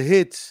has the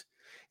hits,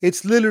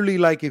 it's literally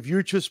like if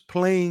you're just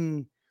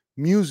playing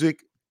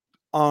music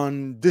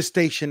on this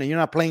station and you're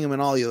not playing them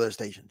in all the other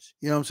stations.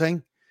 You know what I'm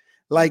saying?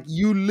 Like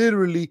you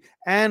literally,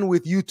 and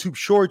with YouTube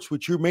Shorts,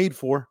 which you're made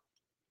for,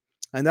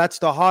 and that's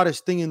the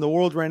hottest thing in the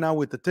world right now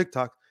with the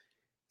TikTok,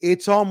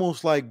 it's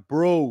almost like,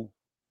 bro,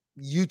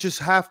 you just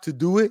have to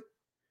do it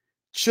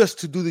just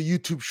to do the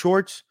YouTube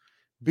Shorts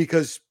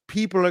because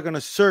people are going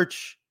to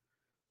search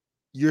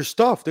your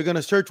stuff. They're going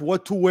to search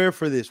what to wear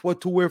for this, what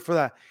to wear for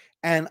that.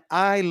 And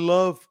I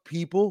love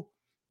people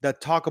that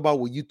talk about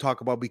what you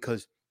talk about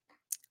because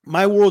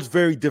my world's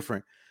very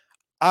different.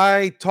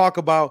 I talk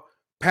about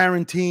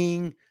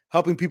parenting,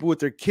 helping people with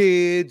their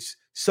kids,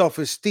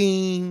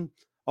 self-esteem,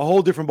 a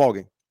whole different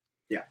ballgame.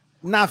 Yeah.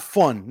 Not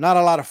fun. Not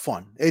a lot of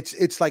fun.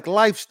 It's like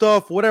life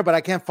stuff, whatever, but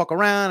I can't fuck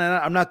around and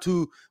I'm not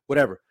too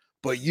whatever.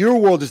 But your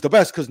world is the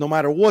best because no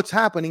matter what's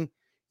happening,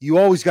 you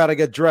always got to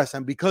get dressed.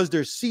 And because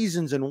there's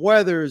seasons and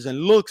weathers and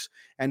looks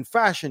and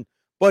fashion,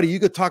 buddy, you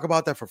could talk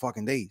about that for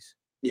fucking days.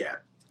 Yeah.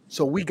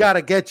 So we got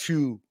to get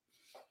you.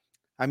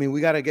 I mean, we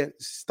got to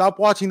stop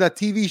watching that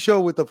TV show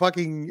with the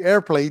fucking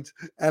airplanes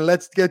and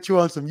let's get you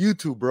on some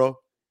YouTube, bro.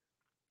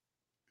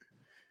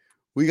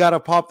 We got to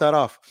pop that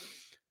off.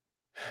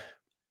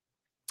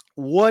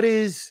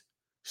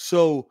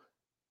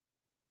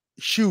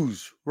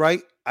 Shoes,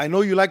 right? I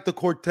know you like the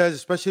Cortez,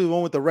 especially the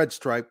one with the red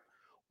stripe.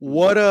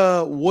 What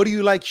do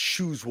you like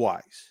shoes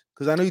wise?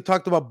 Because I know you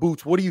talked about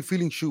boots. What are you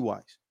feeling shoe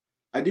wise?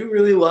 I do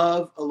really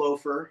love a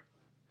loafer.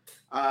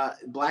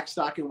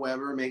 Blackstock and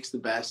Weber makes the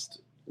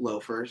best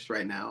loafers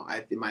right now.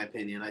 In my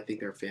opinion, I think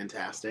they're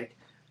fantastic.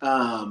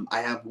 I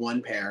have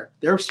one pair.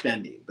 They're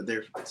spendy, but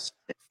they're.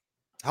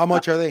 How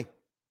much are they?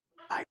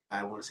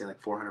 I want to say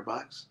like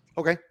 $400.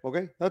 Okay.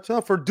 That's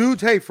not for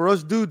dudes. Hey, for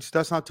us dudes,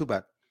 that's not too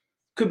bad.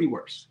 Could be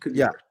worse.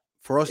 Worse.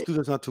 For us dudes,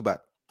 that's not too bad.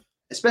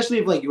 Especially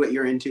if like what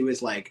you're into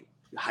is like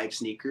hype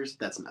sneakers.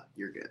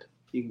 You're good.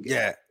 You can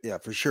get yeah,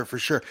 for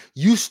sure.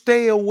 You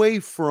stay away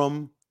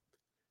from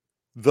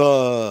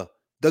the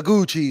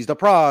Gucci's, the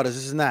Pradas,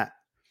 this and that.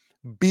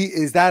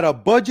 Is that a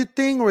budget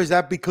thing or is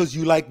that because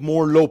you like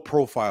more low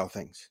profile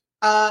things?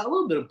 A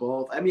little bit of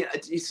both. I mean,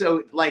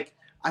 so like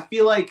I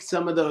feel like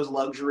some of those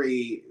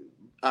luxury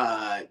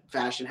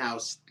fashion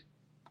house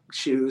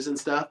shoes and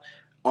stuff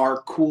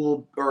are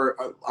cool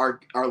or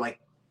are like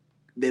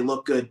they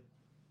look good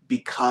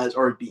because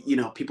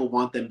people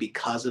want them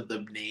because of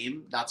the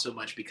name, not so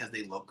much because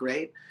they look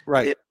great.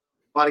 Right.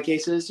 a lot of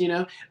cases, you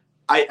know.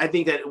 I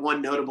think that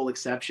one notable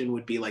exception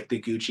would be like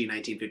the Gucci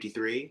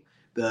 1953,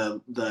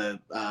 the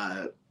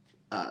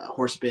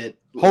horse bit.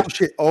 Oh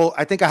shit! Oh,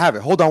 I think I have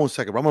it. Hold on 1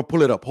 second, bro. I'm gonna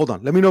pull it up. Hold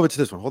on. Let me know if it's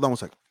this one. Hold on 1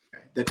 second.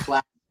 The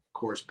classic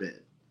horse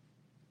bit.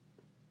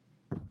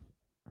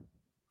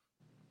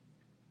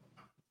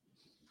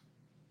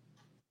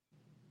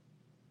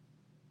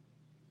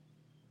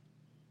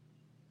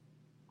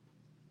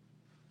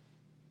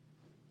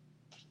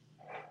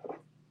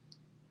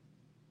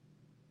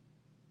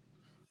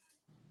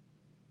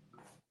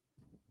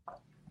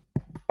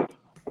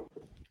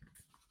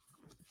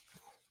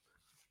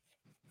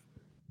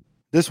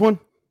 This one.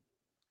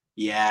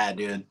 Yeah,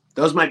 dude.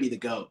 Those might be the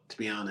GOAT, to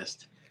be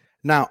honest.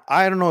 Now,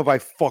 I don't know if I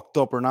fucked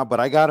up or not, but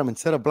I got them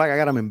instead of black, I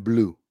got them in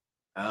blue.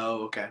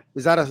 Oh, okay.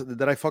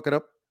 Did I fuck it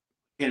up?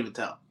 Can't even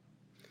tell.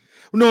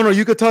 No,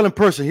 you could tell in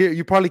person. Here,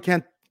 you probably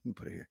can't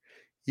put it here.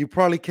 You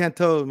probably can't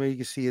tell. Maybe you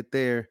can see it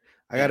there.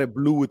 I got it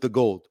blue with the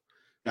gold.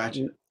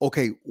 Gotcha.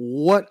 Okay,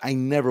 I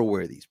never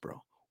wear these,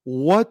 bro.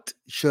 What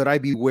should I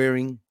be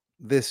wearing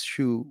this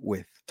shoe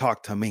with?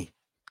 Talk to me.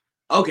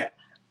 Okay.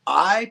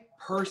 I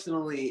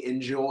personally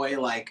enjoy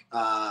like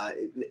a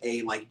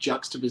like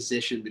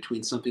juxtaposition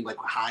between something like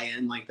high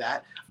end like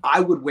that. I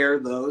would wear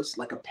those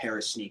like a pair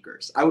of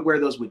sneakers. I would wear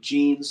those with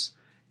jeans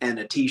and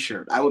a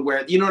t-shirt. I would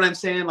wear, you know what I'm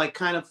saying? Like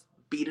kind of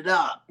beat it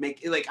up,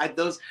 make it like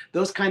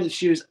those kinds of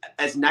shoes,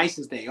 as nice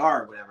as they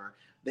are, whatever.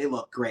 They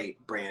look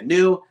great, brand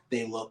new.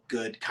 They look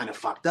good, kind of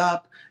fucked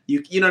up.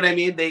 You know what I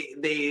mean?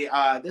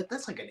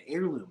 That's like an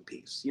heirloom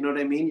piece. You know what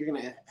I mean? You're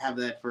gonna have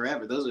that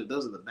forever. Those are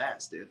the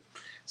best, dude.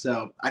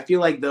 So I feel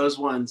like those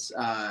ones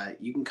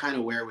you can kind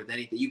of wear with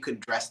anything. You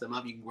could dress them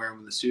up. You can wear them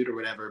with a suit or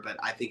whatever. But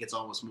I think it's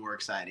almost more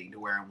exciting to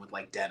wear them with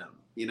like denim.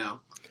 You know?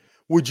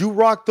 Would you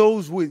rock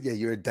those with? Yeah,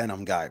 you're a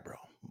denim guy, bro.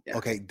 Yeah.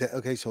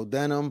 Okay. So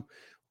denim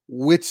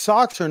with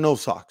socks or no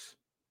socks?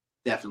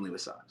 Definitely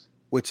with socks.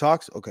 With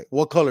socks? Okay.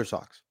 What color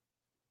socks?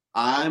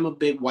 I'm a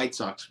big White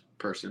Sox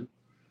person.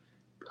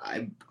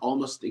 I'm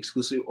almost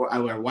exclusively, or I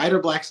wear white or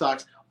black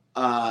socks.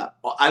 I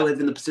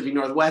live in the Pacific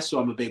Northwest, so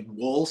I'm a big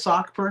wool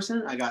sock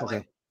person. I got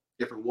like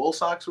different wool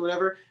socks or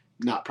whatever.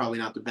 Probably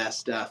not the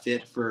best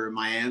fit for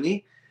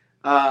Miami.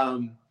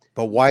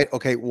 But white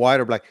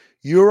or black.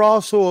 You're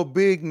also a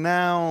big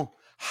now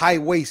high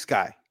waist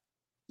guy.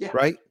 Yeah.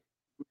 Right?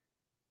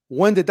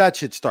 When did that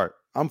shit start?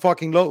 I'm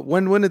fucking low.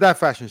 When did that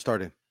fashion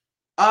start in?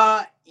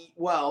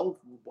 Well,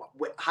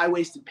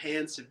 high-waisted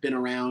pants have been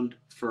around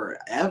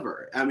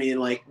forever. I mean,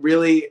 like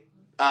really,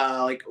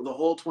 like the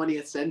whole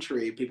 20th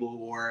century, people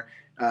wore,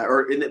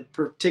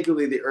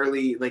 particularly the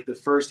early, like the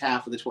first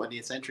half of the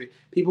 20th century,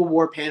 people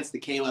wore pants that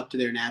came up to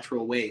their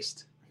natural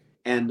waist,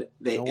 and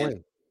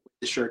and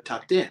the shirt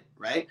tucked in,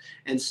 right?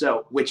 And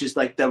so, which is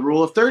like the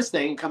rule of thirds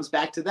thing, comes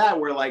back to that,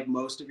 where like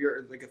most of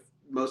your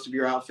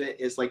outfit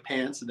is like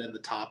pants, and then the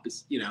top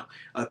is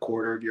a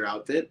quarter of your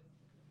outfit.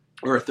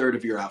 Or a third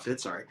of your outfit,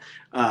 sorry.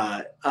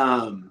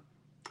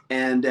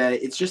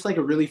 It's just like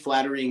a really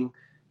flattering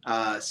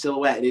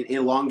silhouette. It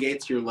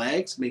elongates your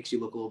legs, makes you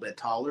look a little bit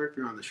taller if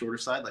you're on the shorter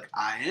side, like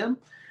I am.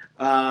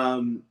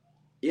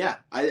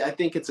 I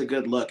think it's a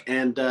good look.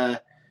 And a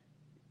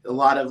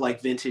lot of like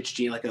vintage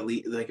jeans, like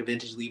a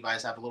vintage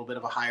Levi's have a little bit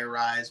of a higher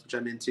rise, which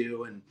I'm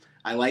into. And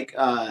I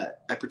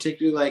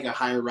particularly like a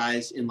higher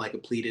rise in like a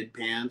pleated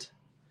pant.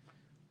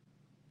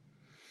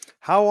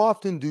 How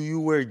often do you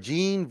wear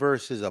jean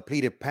versus a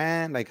pleated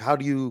pant? Like, how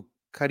do you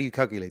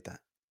calculate that?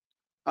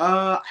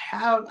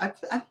 I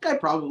think I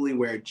probably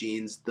wear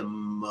jeans the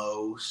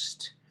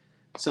most.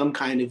 Some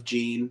kind of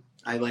jean.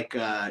 I like,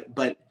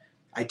 but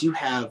I do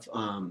have.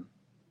 I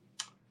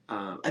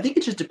think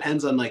it just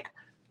depends on like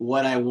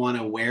what I want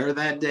to wear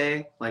that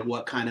day, like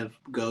what kind of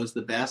goes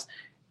the best.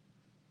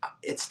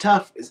 It's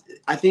tough.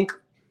 I think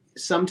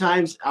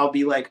sometimes I'll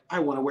be like, I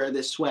want to wear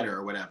this sweater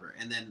or whatever.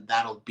 And then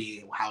that'll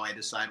be how I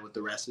decide what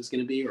the rest is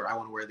going to be, or I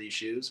want to wear these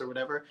shoes or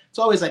whatever. It's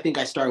always, I think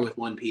I start with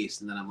one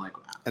piece and then I'm like,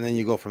 wow. And then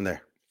you go from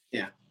there.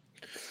 Yeah.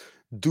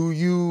 Do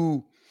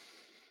you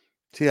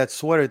see that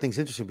sweater thing's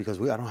interesting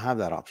because I don't have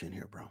that option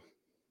here, bro.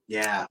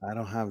 Yeah. I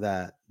don't have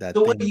that. So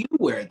thing. What do you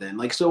wear then?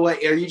 Like, so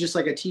what, are you just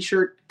like a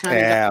t-shirt kind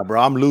of guy? Yeah, bro.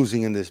 I'm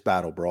losing in this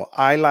battle, bro.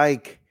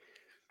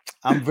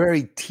 I'm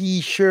very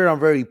t-shirt. I'm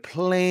very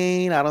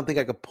plain. I don't think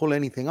I could pull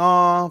anything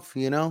off,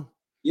 You know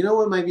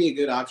what might be a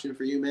good option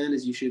for you, man,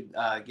 is you should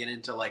get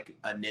into like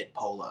a knit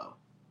polo.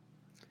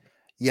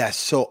 Yes,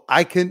 so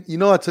I can,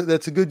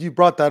 that's a good, you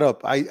brought that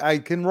up. I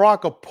can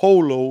rock a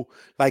polo,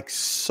 like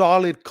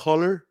solid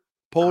color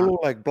polo,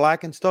 like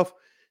black and stuff.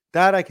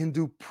 That I can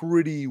do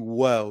pretty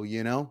well,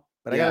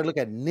 But I got to look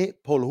at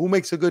knit polo. Who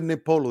makes a good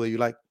knit polo that you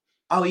like?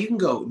 Oh, you can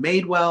go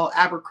Madewell,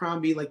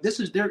 Abercrombie. Like this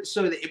is there.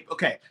 So,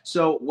 okay.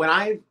 So when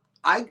I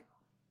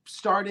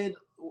started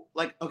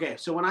like, okay.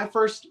 So when I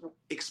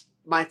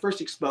my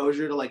first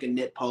exposure to like a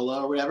knit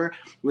polo or whatever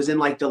was in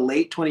like the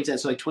late 2010s.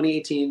 So like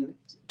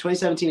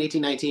 2017,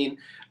 18, 19,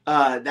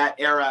 that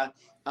era,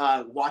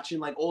 watching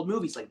like old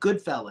movies like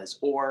Goodfellas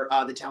or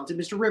The Talented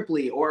Mr.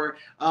 Ripley or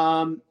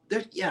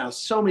there's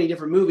so many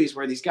different movies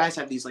where these guys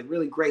have these like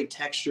really great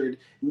textured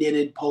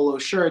knitted polo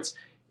shirts.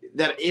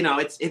 that,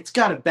 it's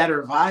got a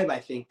better vibe, I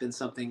think, than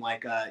something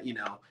like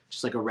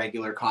just like a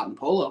regular cotton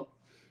polo.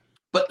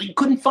 But you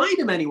couldn't find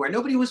them anywhere.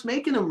 Nobody was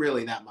making them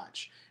really that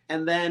much.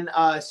 And then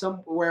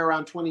somewhere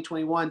around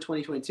 2021,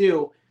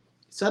 2022,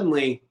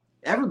 suddenly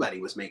everybody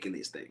was making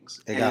these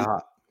things. It got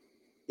hot.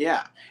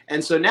 Yeah.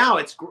 And so now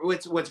it's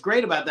what's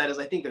great about that is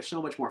I think they're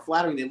so much more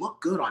flattering. They look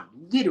good on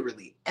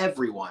literally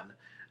everyone.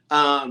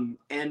 And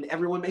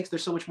everyone they're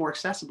so much more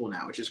accessible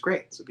now, which is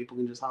great. So people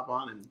can just hop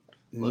on and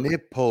look.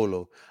 Nip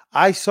polo.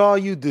 I saw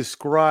you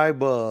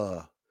describe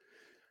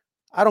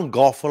I don't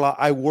golf a lot.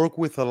 I work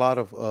with a lot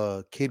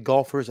of kid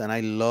golfers, and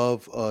I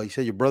love you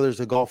said your brother's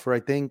a golfer, I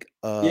think.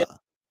 Yeah.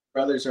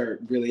 Brothers are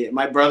really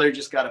my brother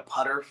just got a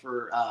putter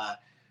for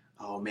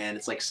oh man,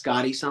 it's like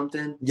Scotty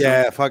something.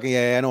 Yeah, fucking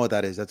yeah, I know what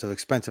that is. That's an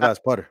expensive ass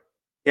putter.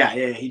 Yeah,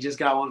 he just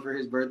got one for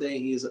his birthday.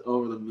 He's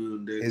over the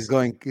moon, dude.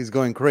 He's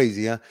going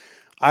crazy, huh?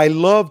 I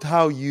loved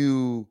how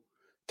you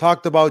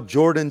talked about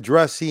Jordan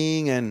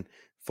dressing and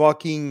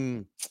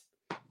fucking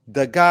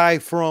the guy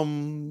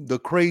from the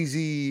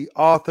crazy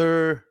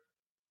author.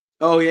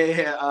 Oh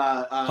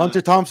yeah. Hunter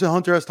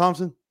S.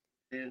 Thompson.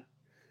 Yeah.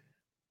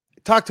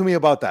 Talk to me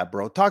about that,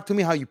 bro. Talk to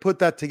me how you put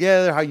that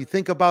together, how you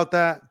think about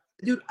that.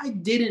 Dude, I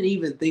didn't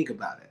even think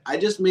about it. I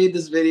just made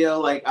this video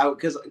like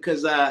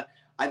because I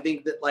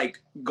think that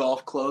like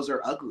golf clothes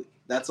are ugly.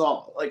 That's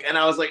all. Like, and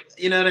I was like,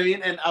 you know what I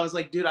mean? And I was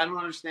like, dude, I don't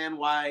understand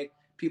why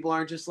people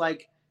aren't just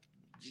like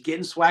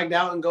getting swagged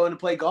out and going to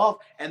play golf.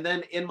 And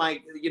then in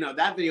my,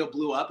 that video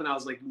blew up and I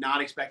was like,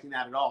 not expecting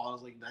that at all. I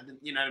was like,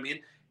 you know what I mean?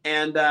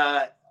 And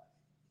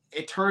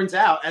it turns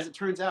out, I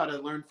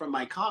learned from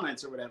my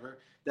comments or whatever,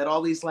 that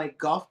all these like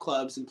golf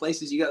clubs and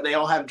places you go, they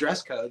all have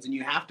dress codes and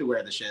you have to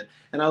wear the shit.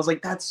 And I was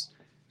like, that's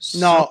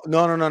no.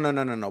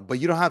 But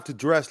you don't have to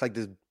dress like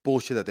this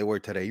bullshit that they wear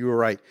today. You were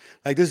right.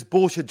 Like this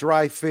bullshit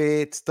dry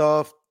fit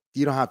stuff.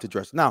 You don't have to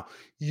dress. Now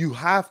you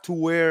have to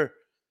wear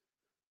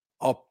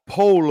a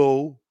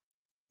polo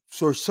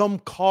or some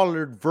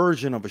collared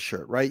version of a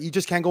shirt, right? You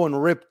just can't go in a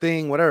rip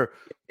thing, whatever.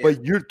 Yeah.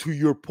 But to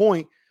your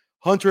point,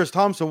 Hunter S.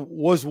 Thompson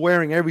was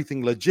wearing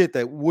everything legit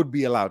that would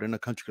be allowed in a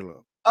country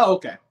club. Oh,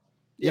 okay.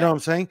 You know what I'm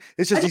saying?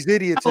 It's just these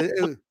idiots.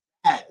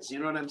 You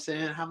know what I'm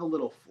saying? Have a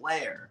little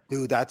flair.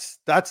 Dude, that's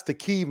the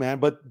key, man.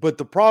 But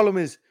the problem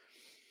is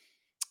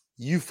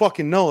you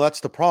fucking know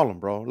that's the problem,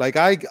 bro. Like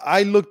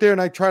I look there and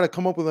I try to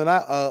come up with an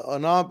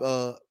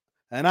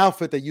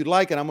outfit that you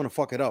like and I'm going to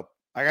fuck it up.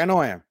 Like I know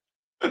I am.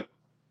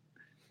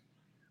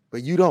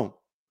 But you don't.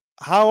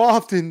 How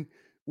often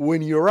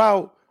when you're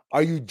out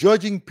are you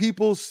judging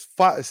people's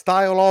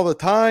style all the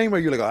time? Or are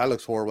you like, oh, that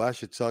looks horrible. That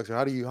shit sucks. Or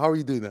how are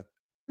you doing that?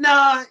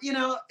 No,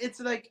 it's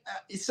like,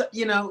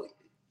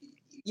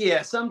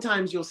 yeah,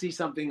 sometimes you'll see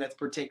something that's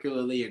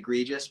particularly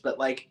egregious, but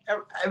like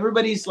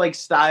everybody's like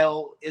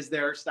style is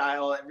their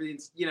style.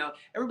 Everything's,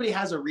 everybody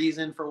has a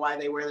reason for why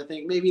they wear the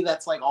thing. Maybe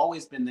that's like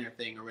always been their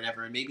thing or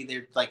whatever. And maybe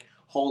they're like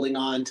holding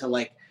on to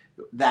like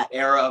that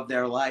era of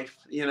their life,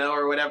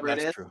 or whatever it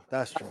is.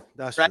 That's true.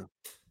 That's right? true.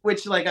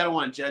 Which like, I don't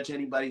want to judge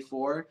anybody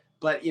for,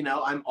 but,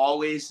 I'm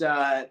always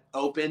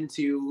open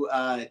to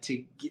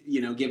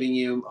giving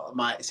you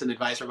some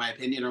advice or my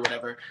opinion or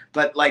whatever.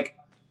 But like,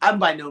 I'm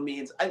by no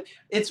means.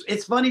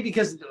 It's funny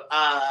because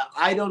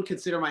I don't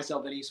consider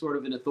myself any sort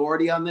of an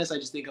authority on this. I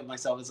just think of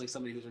myself as like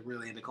somebody who's like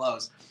really into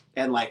clothes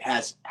and like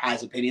has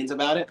opinions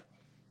about it.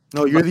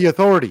 No, you're the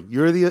authority.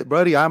 You're the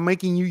buddy. I'm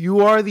making you.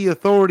 You are the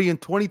authority in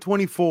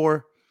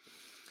 2024.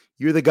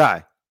 You're the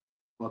guy.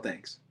 Well,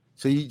 thanks.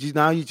 So you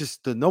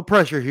just no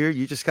pressure here.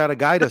 You just gotta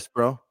guide us,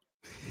 bro.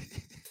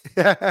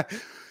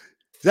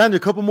 Xander, a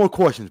couple more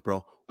questions,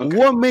 bro. Okay.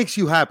 What makes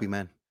you happy,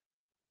 man?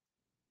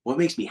 What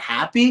makes me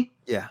happy?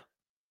 Yeah.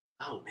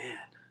 Oh man,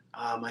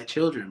 my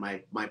children,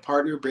 my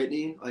partner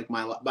Brittany, like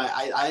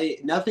I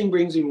nothing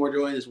brings me more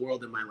joy in this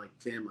world than my like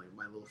family,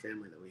 my little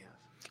family that we have.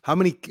 How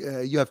many?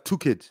 You have 2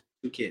 kids.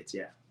 2 kids,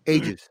 yeah.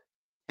 Ages?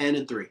 10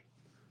 and 3.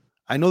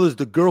 I know there's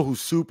the girl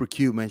who's super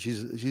cute, man.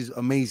 She's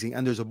amazing,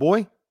 and there's a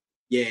boy.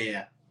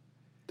 Yeah.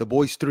 The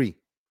boy's 3.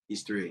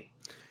 He's 3.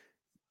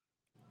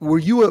 Were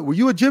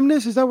you a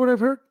gymnast? Is that what I've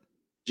heard?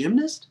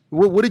 Gymnast?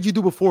 What did you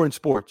do before in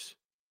sports?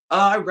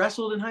 I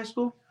wrestled in high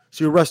school.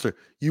 So you're a wrestler.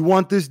 You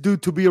want this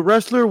dude to be a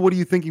wrestler? What are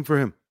you thinking for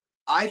him?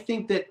 I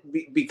think that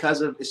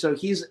because of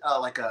he's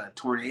like a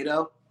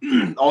tornado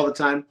all the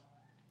time.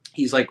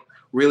 He's like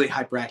really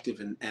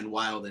hyperactive and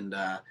wild and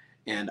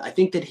I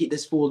think that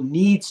this fool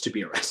needs to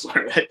be a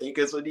wrestler. I think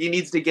he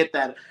needs to get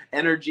that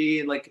energy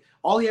and like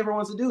all he ever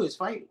wants to do is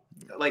fight,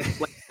 like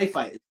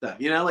fight and stuff.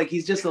 Like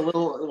he's just a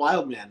little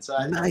wild man. So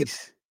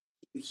nice.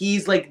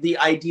 He's like the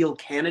ideal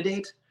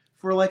candidate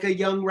for like a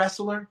young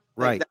wrestler.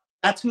 Right. Like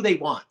that's who they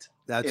want.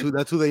 That's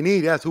who they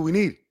need. That's who we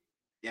need.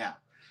 Yeah.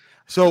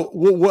 So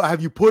what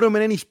have you put him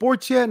in any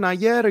sports yet? Not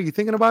yet. Are you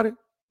thinking about it?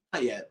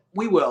 Not yet.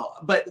 We will.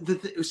 But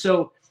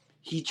so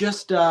he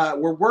just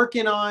we're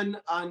working on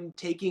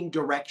taking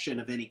direction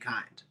of any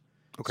kind.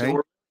 Okay.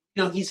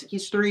 So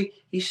he's 3.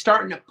 He's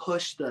starting to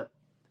push the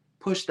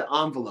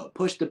envelope,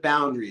 push the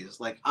boundaries.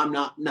 Like I'm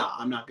not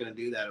going to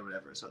do that or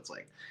whatever. So it's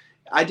like,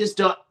 I just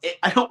don't.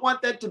 I don't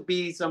want that to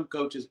be some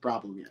coach's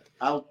problem yet.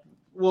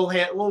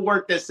 We'll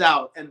work this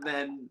out, and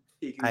then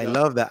he can. I go.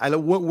 love that.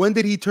 When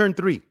did he turn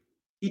 3?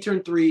 He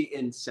turned 3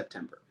 in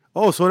September.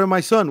 Oh, so did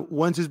my son.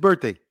 When's his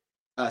birthday?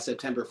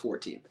 September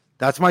 14th.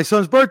 That's my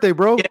son's birthday,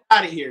 bro. Get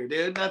out of here,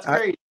 dude. That's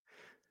great.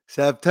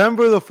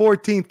 September the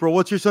 14th, bro.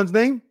 What's your son's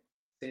name?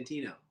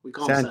 Santino. We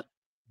call him.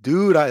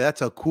 Dude,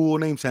 that's a cool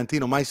name,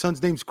 Santino. My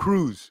son's name's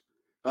Cruz.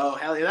 Oh,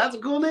 hell yeah. That's a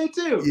cool name,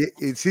 too.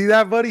 You see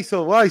that, buddy?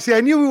 So, wow, you see,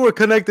 I knew we were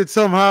connected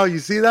somehow. You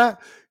see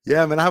that?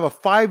 Yeah, man, I have a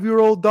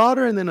 5-year-old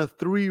daughter and then a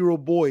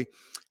 3-year-old boy.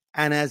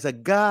 And as a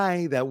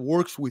guy that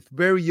works with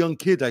very young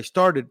kids, I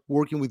started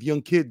working with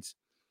young kids.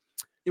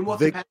 In what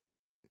capacity?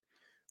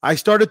 I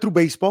started through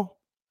baseball.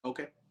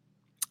 Okay.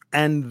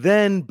 And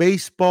then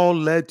baseball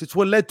led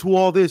to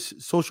all this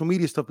social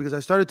media stuff, because I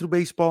started through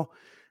baseball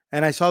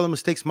and I saw the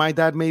mistakes my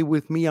dad made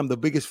with me. I'm the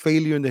biggest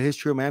failure in the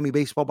history of Miami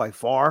baseball by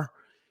far.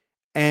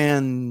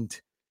 And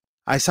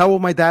I saw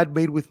what my dad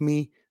made with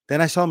me.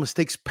 Then I saw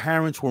mistakes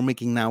parents were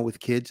making now with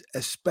kids,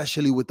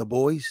 especially with the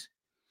boys.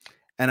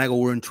 And I go,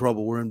 we're in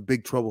trouble. We're in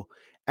big trouble.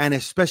 And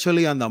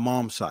especially on the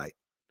mom side.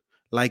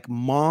 Like,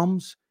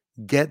 moms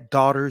get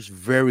daughters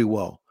very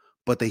well,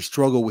 but they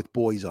struggle with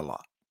boys a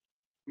lot.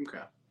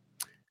 Okay.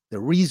 The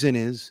reason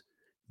is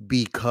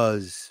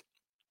because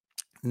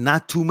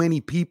not too many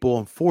people,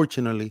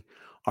 unfortunately,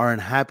 are in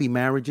happy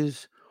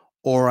marriages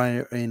or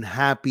are in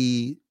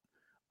happy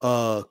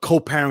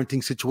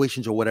co-parenting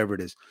situations or whatever it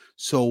is.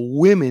 So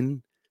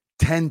women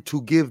tend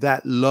to give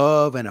that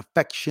love and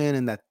affection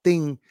and that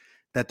thing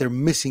that they're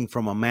missing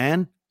from a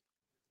man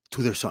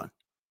to their son.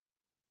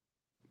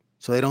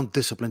 So they don't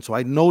discipline. So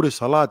I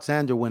notice a lot,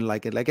 Xander, when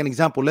like an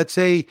example, let's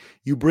say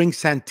you bring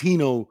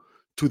Santino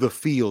to the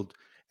field,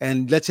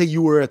 and let's say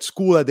you were at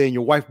school that day and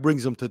your wife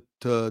brings him to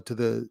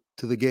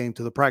the game,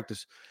 to the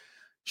practice.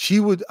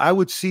 I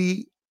would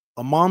see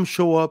a mom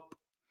show up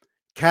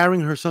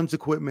carrying her son's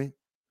equipment,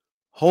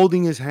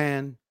 holding his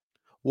hand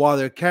while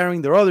they're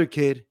carrying their other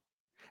kid,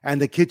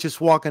 and the kid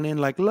just walking in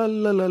like la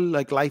la la,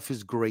 like life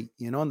is great,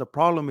 And the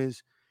problem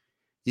is,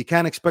 you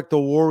can't expect a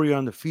warrior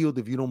on the field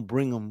if you don't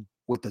bring them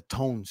with the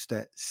tone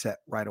set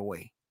right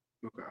away.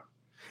 Okay.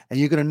 And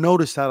you're gonna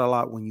notice that a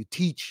lot when you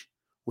teach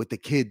with the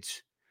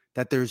kids,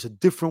 that there's a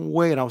different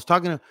way. And I was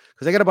talking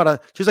because I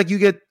get just like you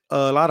get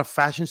a lot of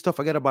fashion stuff,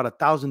 I get about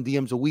 1,000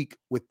 DMs a week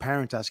with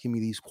parents asking me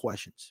these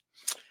questions.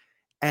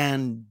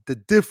 And the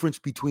difference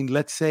between,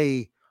 let's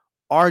say,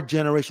 our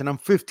generation, I'm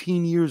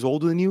 15 years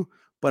older than you,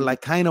 but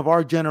like kind of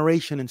our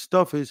generation and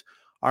stuff is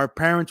our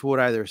parents would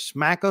either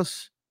smack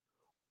us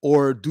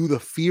or do the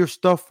fear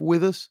stuff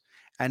with us.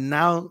 And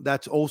now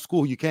that's old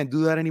school. You can't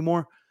do that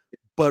anymore.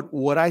 But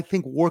what I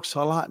think works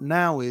a lot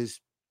now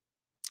is,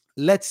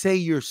 let's say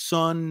your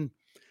son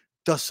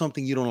does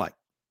something you don't like,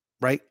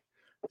 right?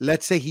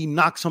 Let's say he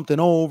knocks something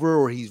over,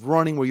 or he's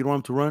running where you don't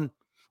want him to run,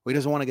 or he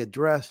doesn't want to get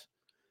dressed.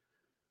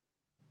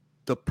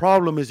 The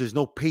problem is there's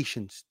no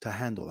patience to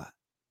handle that.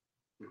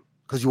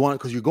 Because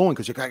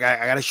I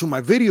got to shoot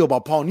my video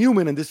about Paul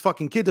Newman, and this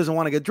fucking kid doesn't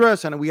want to get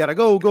dressed, and we got to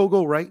go,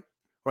 right?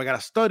 Or I got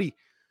to study.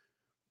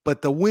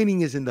 But the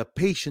winning is in the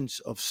patience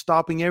of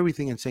stopping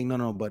everything and saying,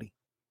 no, buddy,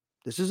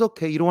 this is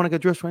okay. You don't want to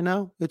get dressed right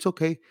now? It's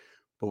okay.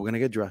 But we're going to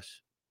get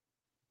dressed.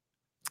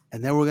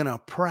 And then we're going to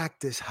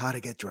practice how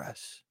to get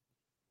dressed.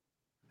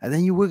 And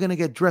then we're going to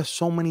get dressed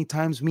so many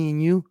times, me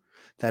and you,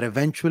 that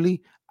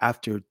eventually,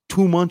 after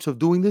 2 months of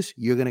doing this,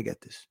 you're going to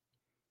get this.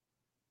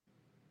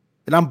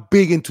 And I'm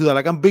big into that.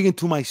 Like, I'm big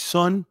into my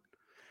son.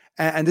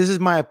 And this is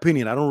my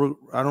opinion. I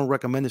don't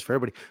recommend this for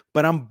everybody.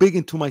 But I'm big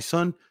into my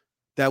son,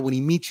 that when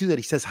he meets you, that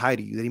he says hi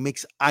to you, that he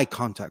makes eye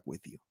contact with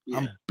you. Yeah.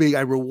 I'm big.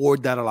 I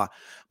reward that a lot.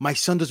 My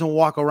son doesn't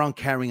walk around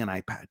carrying an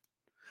iPad.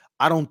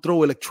 I don't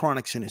throw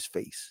electronics in his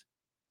face.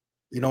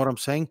 You know what I'm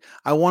saying?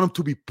 I want him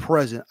to be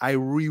present. I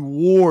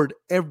reward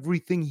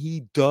everything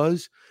he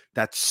does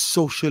that's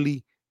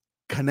socially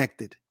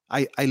connected.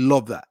 I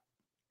love that.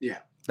 Yeah.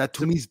 That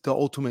to me is the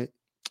ultimate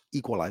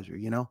equalizer,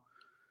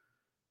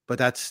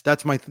 But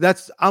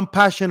I'm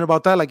passionate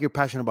about that, like you're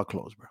passionate about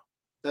clothes, bro.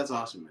 That's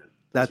awesome, man.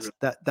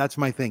 That's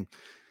my thing.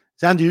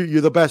 Xander,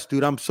 you're the best,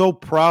 dude. I'm so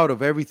proud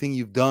of everything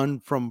you've done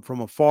from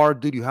afar,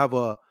 dude. You have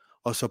a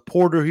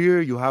supporter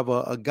here. You have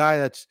a guy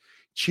that's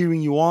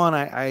cheering you on.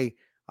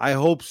 I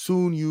hope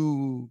soon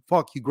you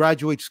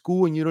graduate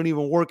school and you don't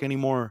even work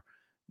anymore.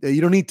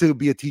 You don't need to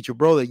be a teacher,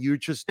 bro. That you're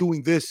just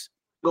doing this.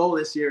 Goal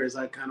this year is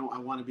I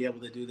want to be able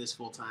to do this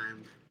full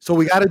time. So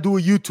we got to do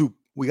a YouTube.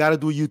 We have to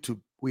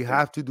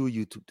do a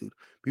YouTube, dude.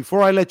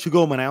 Before I let you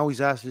go, man, I always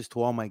ask this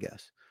to all my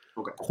guests.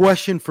 Okay.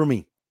 Question for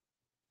me.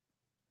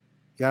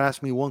 You gotta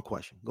ask me one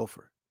question. Go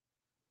for it.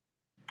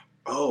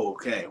 Oh,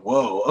 okay.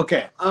 Whoa.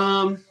 Okay.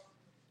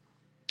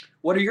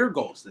 What are your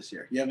goals this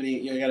year? You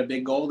got a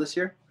big goal this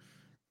year?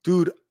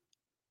 Dude,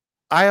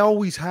 I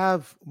always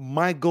have,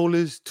 my goal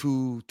is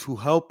to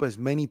help as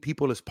many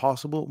people as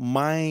possible.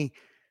 My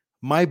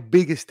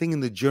biggest thing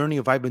in the journey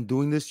of I've been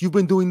doing this, you've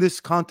been doing this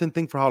content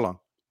thing for how long?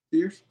 2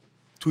 years.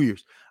 2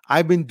 years.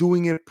 I've been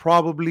doing it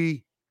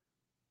probably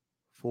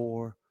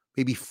for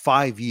maybe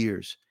 5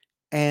 years.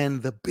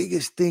 And the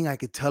biggest thing I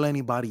could tell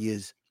anybody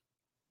is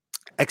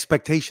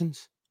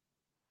expectations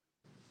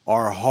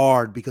are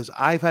hard because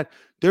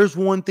there's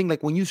one thing,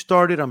 like when you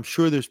started, I'm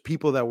sure there's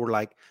people that were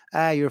like,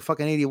 you're a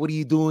fucking idiot. What are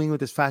you doing with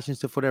this fashion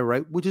stuff, whatever,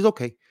 right? Which is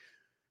okay.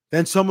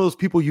 Then some of those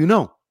people,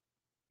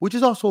 which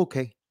is also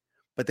okay.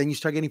 But then you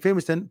start getting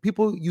famous, then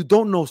people you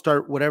don't know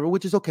start whatever,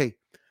 which is okay.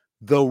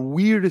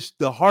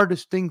 The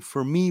hardest thing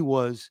for me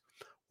was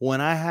when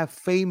I have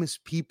famous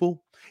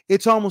people.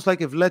 It's almost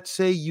like if, let's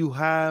say, you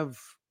have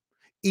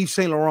Yves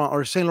Saint Laurent,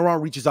 or Saint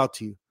Laurent reaches out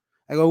to you.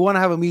 I go, we want to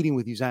have a meeting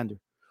with you, Xander.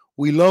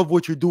 We love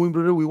what you're doing,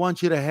 brother. We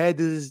want you to head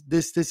this,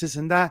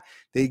 and that.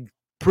 They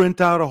print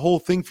out a whole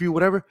thing for you,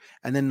 whatever,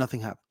 and then nothing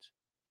happens.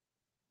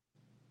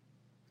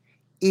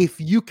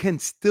 If you can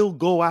still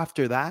go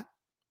after that,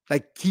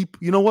 like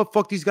you know what?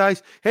 Fuck these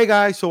guys. Hey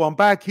guys, so I'm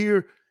back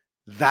here.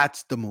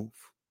 That's the move.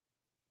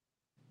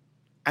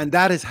 And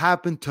that has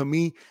happened to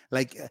me.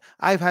 Like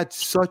I've had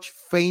such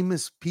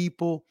famous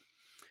people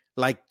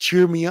like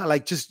cheer me up,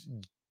 like just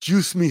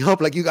juice me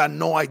up. Like you got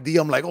no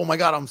idea. I'm like, oh my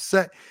God, I'm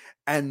set.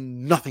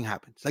 And nothing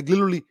happens. Like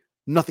literally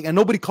nothing. And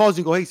nobody calls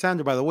you and go, hey,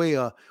 Xander, by the way,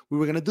 we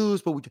were going to do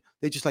this, but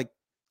they just like,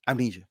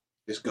 amnesia.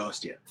 Just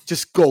ghost you.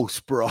 Just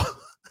ghost, bro.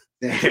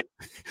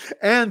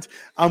 And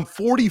I'm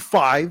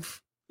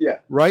 45. Yeah.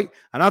 Right?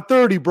 And I'm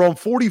 30, bro. I'm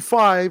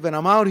 45 and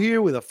I'm out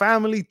here with a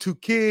family, 2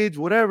 kids,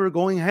 whatever,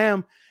 going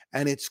ham.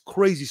 And it's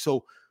crazy.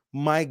 So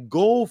my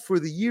goal for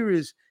the year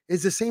is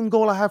the same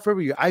goal I have for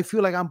every year. I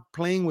feel like I'm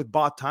playing with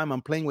bot time.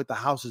 I'm playing with the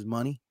house's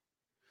money.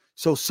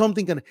 So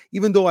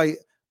even though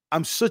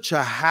I'm such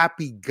a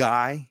happy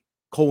guy,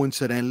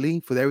 coincidentally,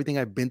 for everything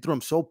I've been through,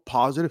 I'm so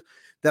positive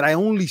that I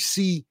only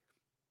see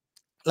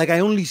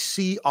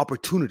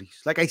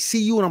opportunities. Like I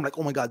see you and I'm like,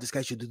 oh my God, this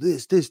guy should do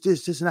this,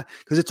 and that.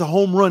 Because it's a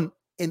home run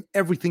in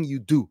everything you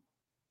do.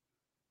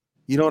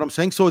 You know what I'm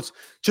saying? So it's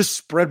just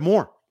spread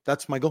more.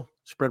 That's my goal.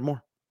 Spread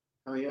more.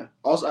 Oh yeah.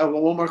 Also, I have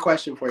one more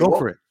question for you.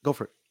 Go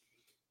for it.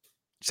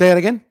 Say it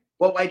again.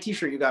 What white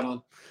t-shirt you got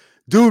on?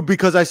 Dude,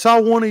 because I saw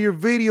one of your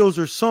videos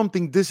or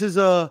something. This is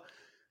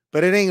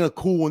but it ain't a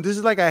cool one. This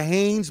is like a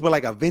Hanes, but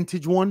like a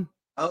vintage one.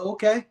 Oh,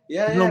 okay.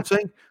 Yeah. You know what I'm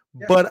saying?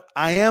 Yeah. But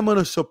I am going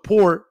to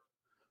support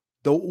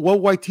what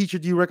white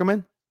t-shirt do you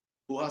recommend?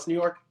 Pool House, New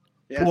York.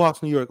 Yeah. Pool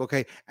House, New York.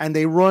 Okay. And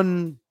they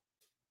run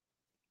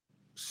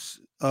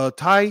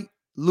tight,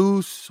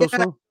 loose, so.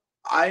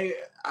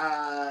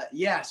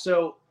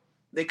 So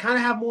they kind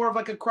of have more of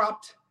like a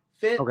cropped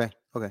fit. Okay.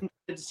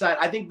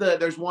 I think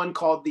there's one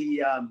called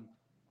the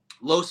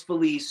Los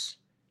Feliz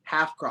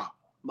half crop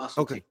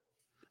muscle. Okay. Tee.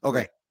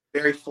 Okay.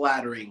 Very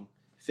flattering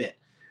fit.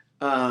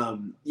 So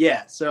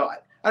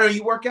I don't know.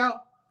 You work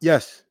out?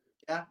 Yes.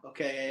 Yeah.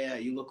 Okay. Yeah.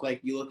 You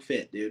look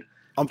fit, dude.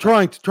 I'm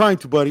trying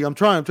to, buddy. I'm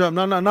trying. I'm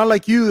not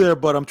like you there,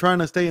 but I'm trying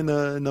to stay in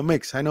the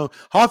mix. I know.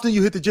 How often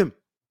you hit the gym?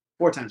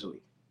 4 times a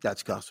week.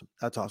 That's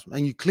awesome.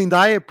 And you clean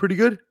diet pretty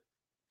good?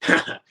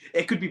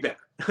 It could be better.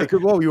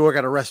 You work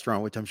at a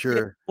restaurant, which I'm sure.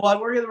 Yeah, well, I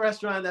work at a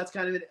restaurant. That's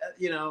kind of,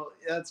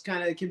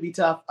 it can be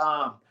tough.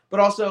 But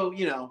also,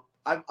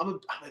 I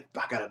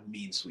got a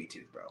mean sweet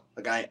tooth, bro.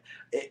 Like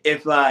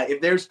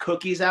if there's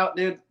cookies out,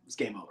 dude, it's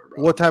game over,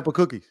 bro. What type of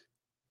cookies?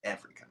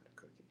 Every kind of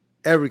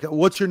cookie.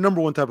 What's your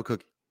number one type of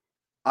cookie?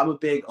 I'm a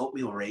big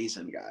oatmeal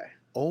raisin guy.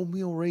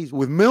 Oatmeal raisin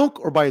with milk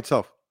or by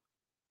itself?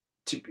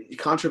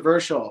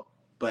 Controversial,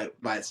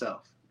 but by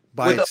itself.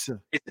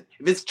 If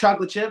it's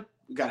chocolate chip,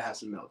 we gotta have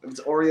some milk. If it's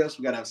Oreos,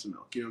 we gotta have some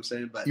milk. You know what I'm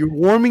saying? But you're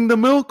warming the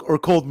milk or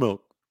cold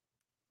milk?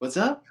 What's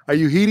up? Are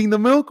you heating the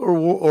milk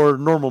or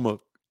normal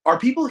milk? Are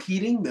people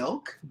heating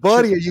milk?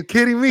 Buddy, are you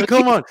kidding me?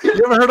 Come on.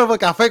 You ever heard of a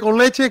café con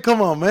leche?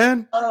 Come on,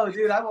 man. Oh,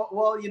 dude. I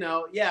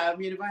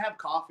mean, if I have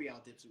coffee,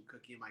 I'll dip some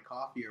cookie in my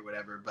coffee or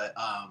whatever.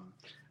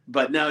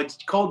 But no, it's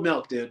cold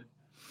milk, dude.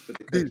 With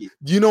the cookie.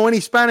 Do you know any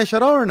Spanish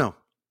at all or no?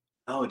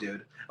 Oh,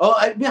 dude. Oh,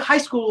 high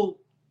school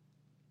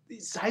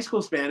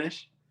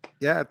Spanish.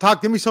 Yeah,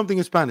 give me something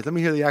in Spanish. Let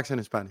me hear the accent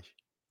in Spanish.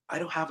 I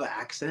don't have an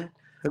accent.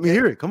 Let me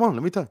hear it. Come on,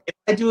 let me talk.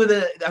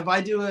 If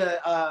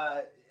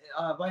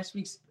I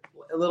speak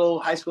a little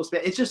high school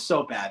Spanish, it's just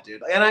so bad,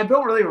 dude. And I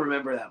don't really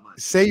remember that much.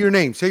 Say your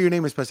name. Say your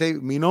name in Spanish. Say,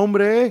 mi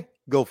nombre.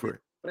 Go for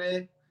it. Mi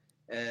nombre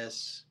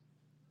es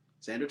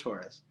Xander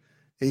Torres.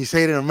 And you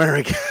say it in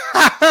American.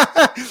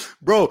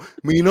 Bro,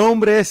 mi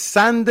nombre es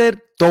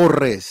Xander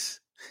Torres.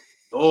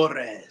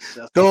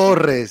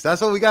 Torres.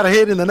 That's what we got to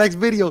hit in the next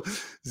video.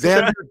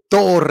 Xander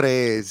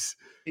Torres.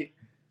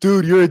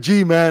 Dude, you're a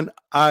G, man.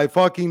 I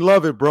fucking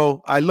love it,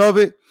 bro. I love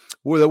it.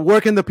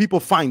 Where can the people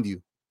find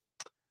you?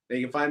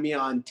 They can find me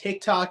on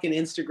TikTok and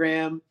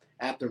Instagram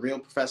at The Real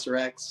Professor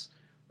X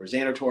or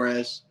Xander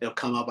Torres. It'll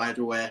come up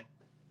either way.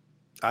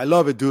 I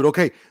love it, dude.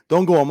 Okay,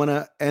 don't go. I'm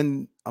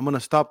gonna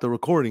stop the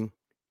recording.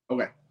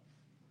 Okay.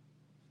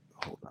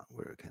 Hold on.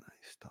 Where can I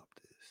stop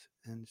this?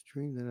 End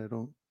stream that I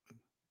don't.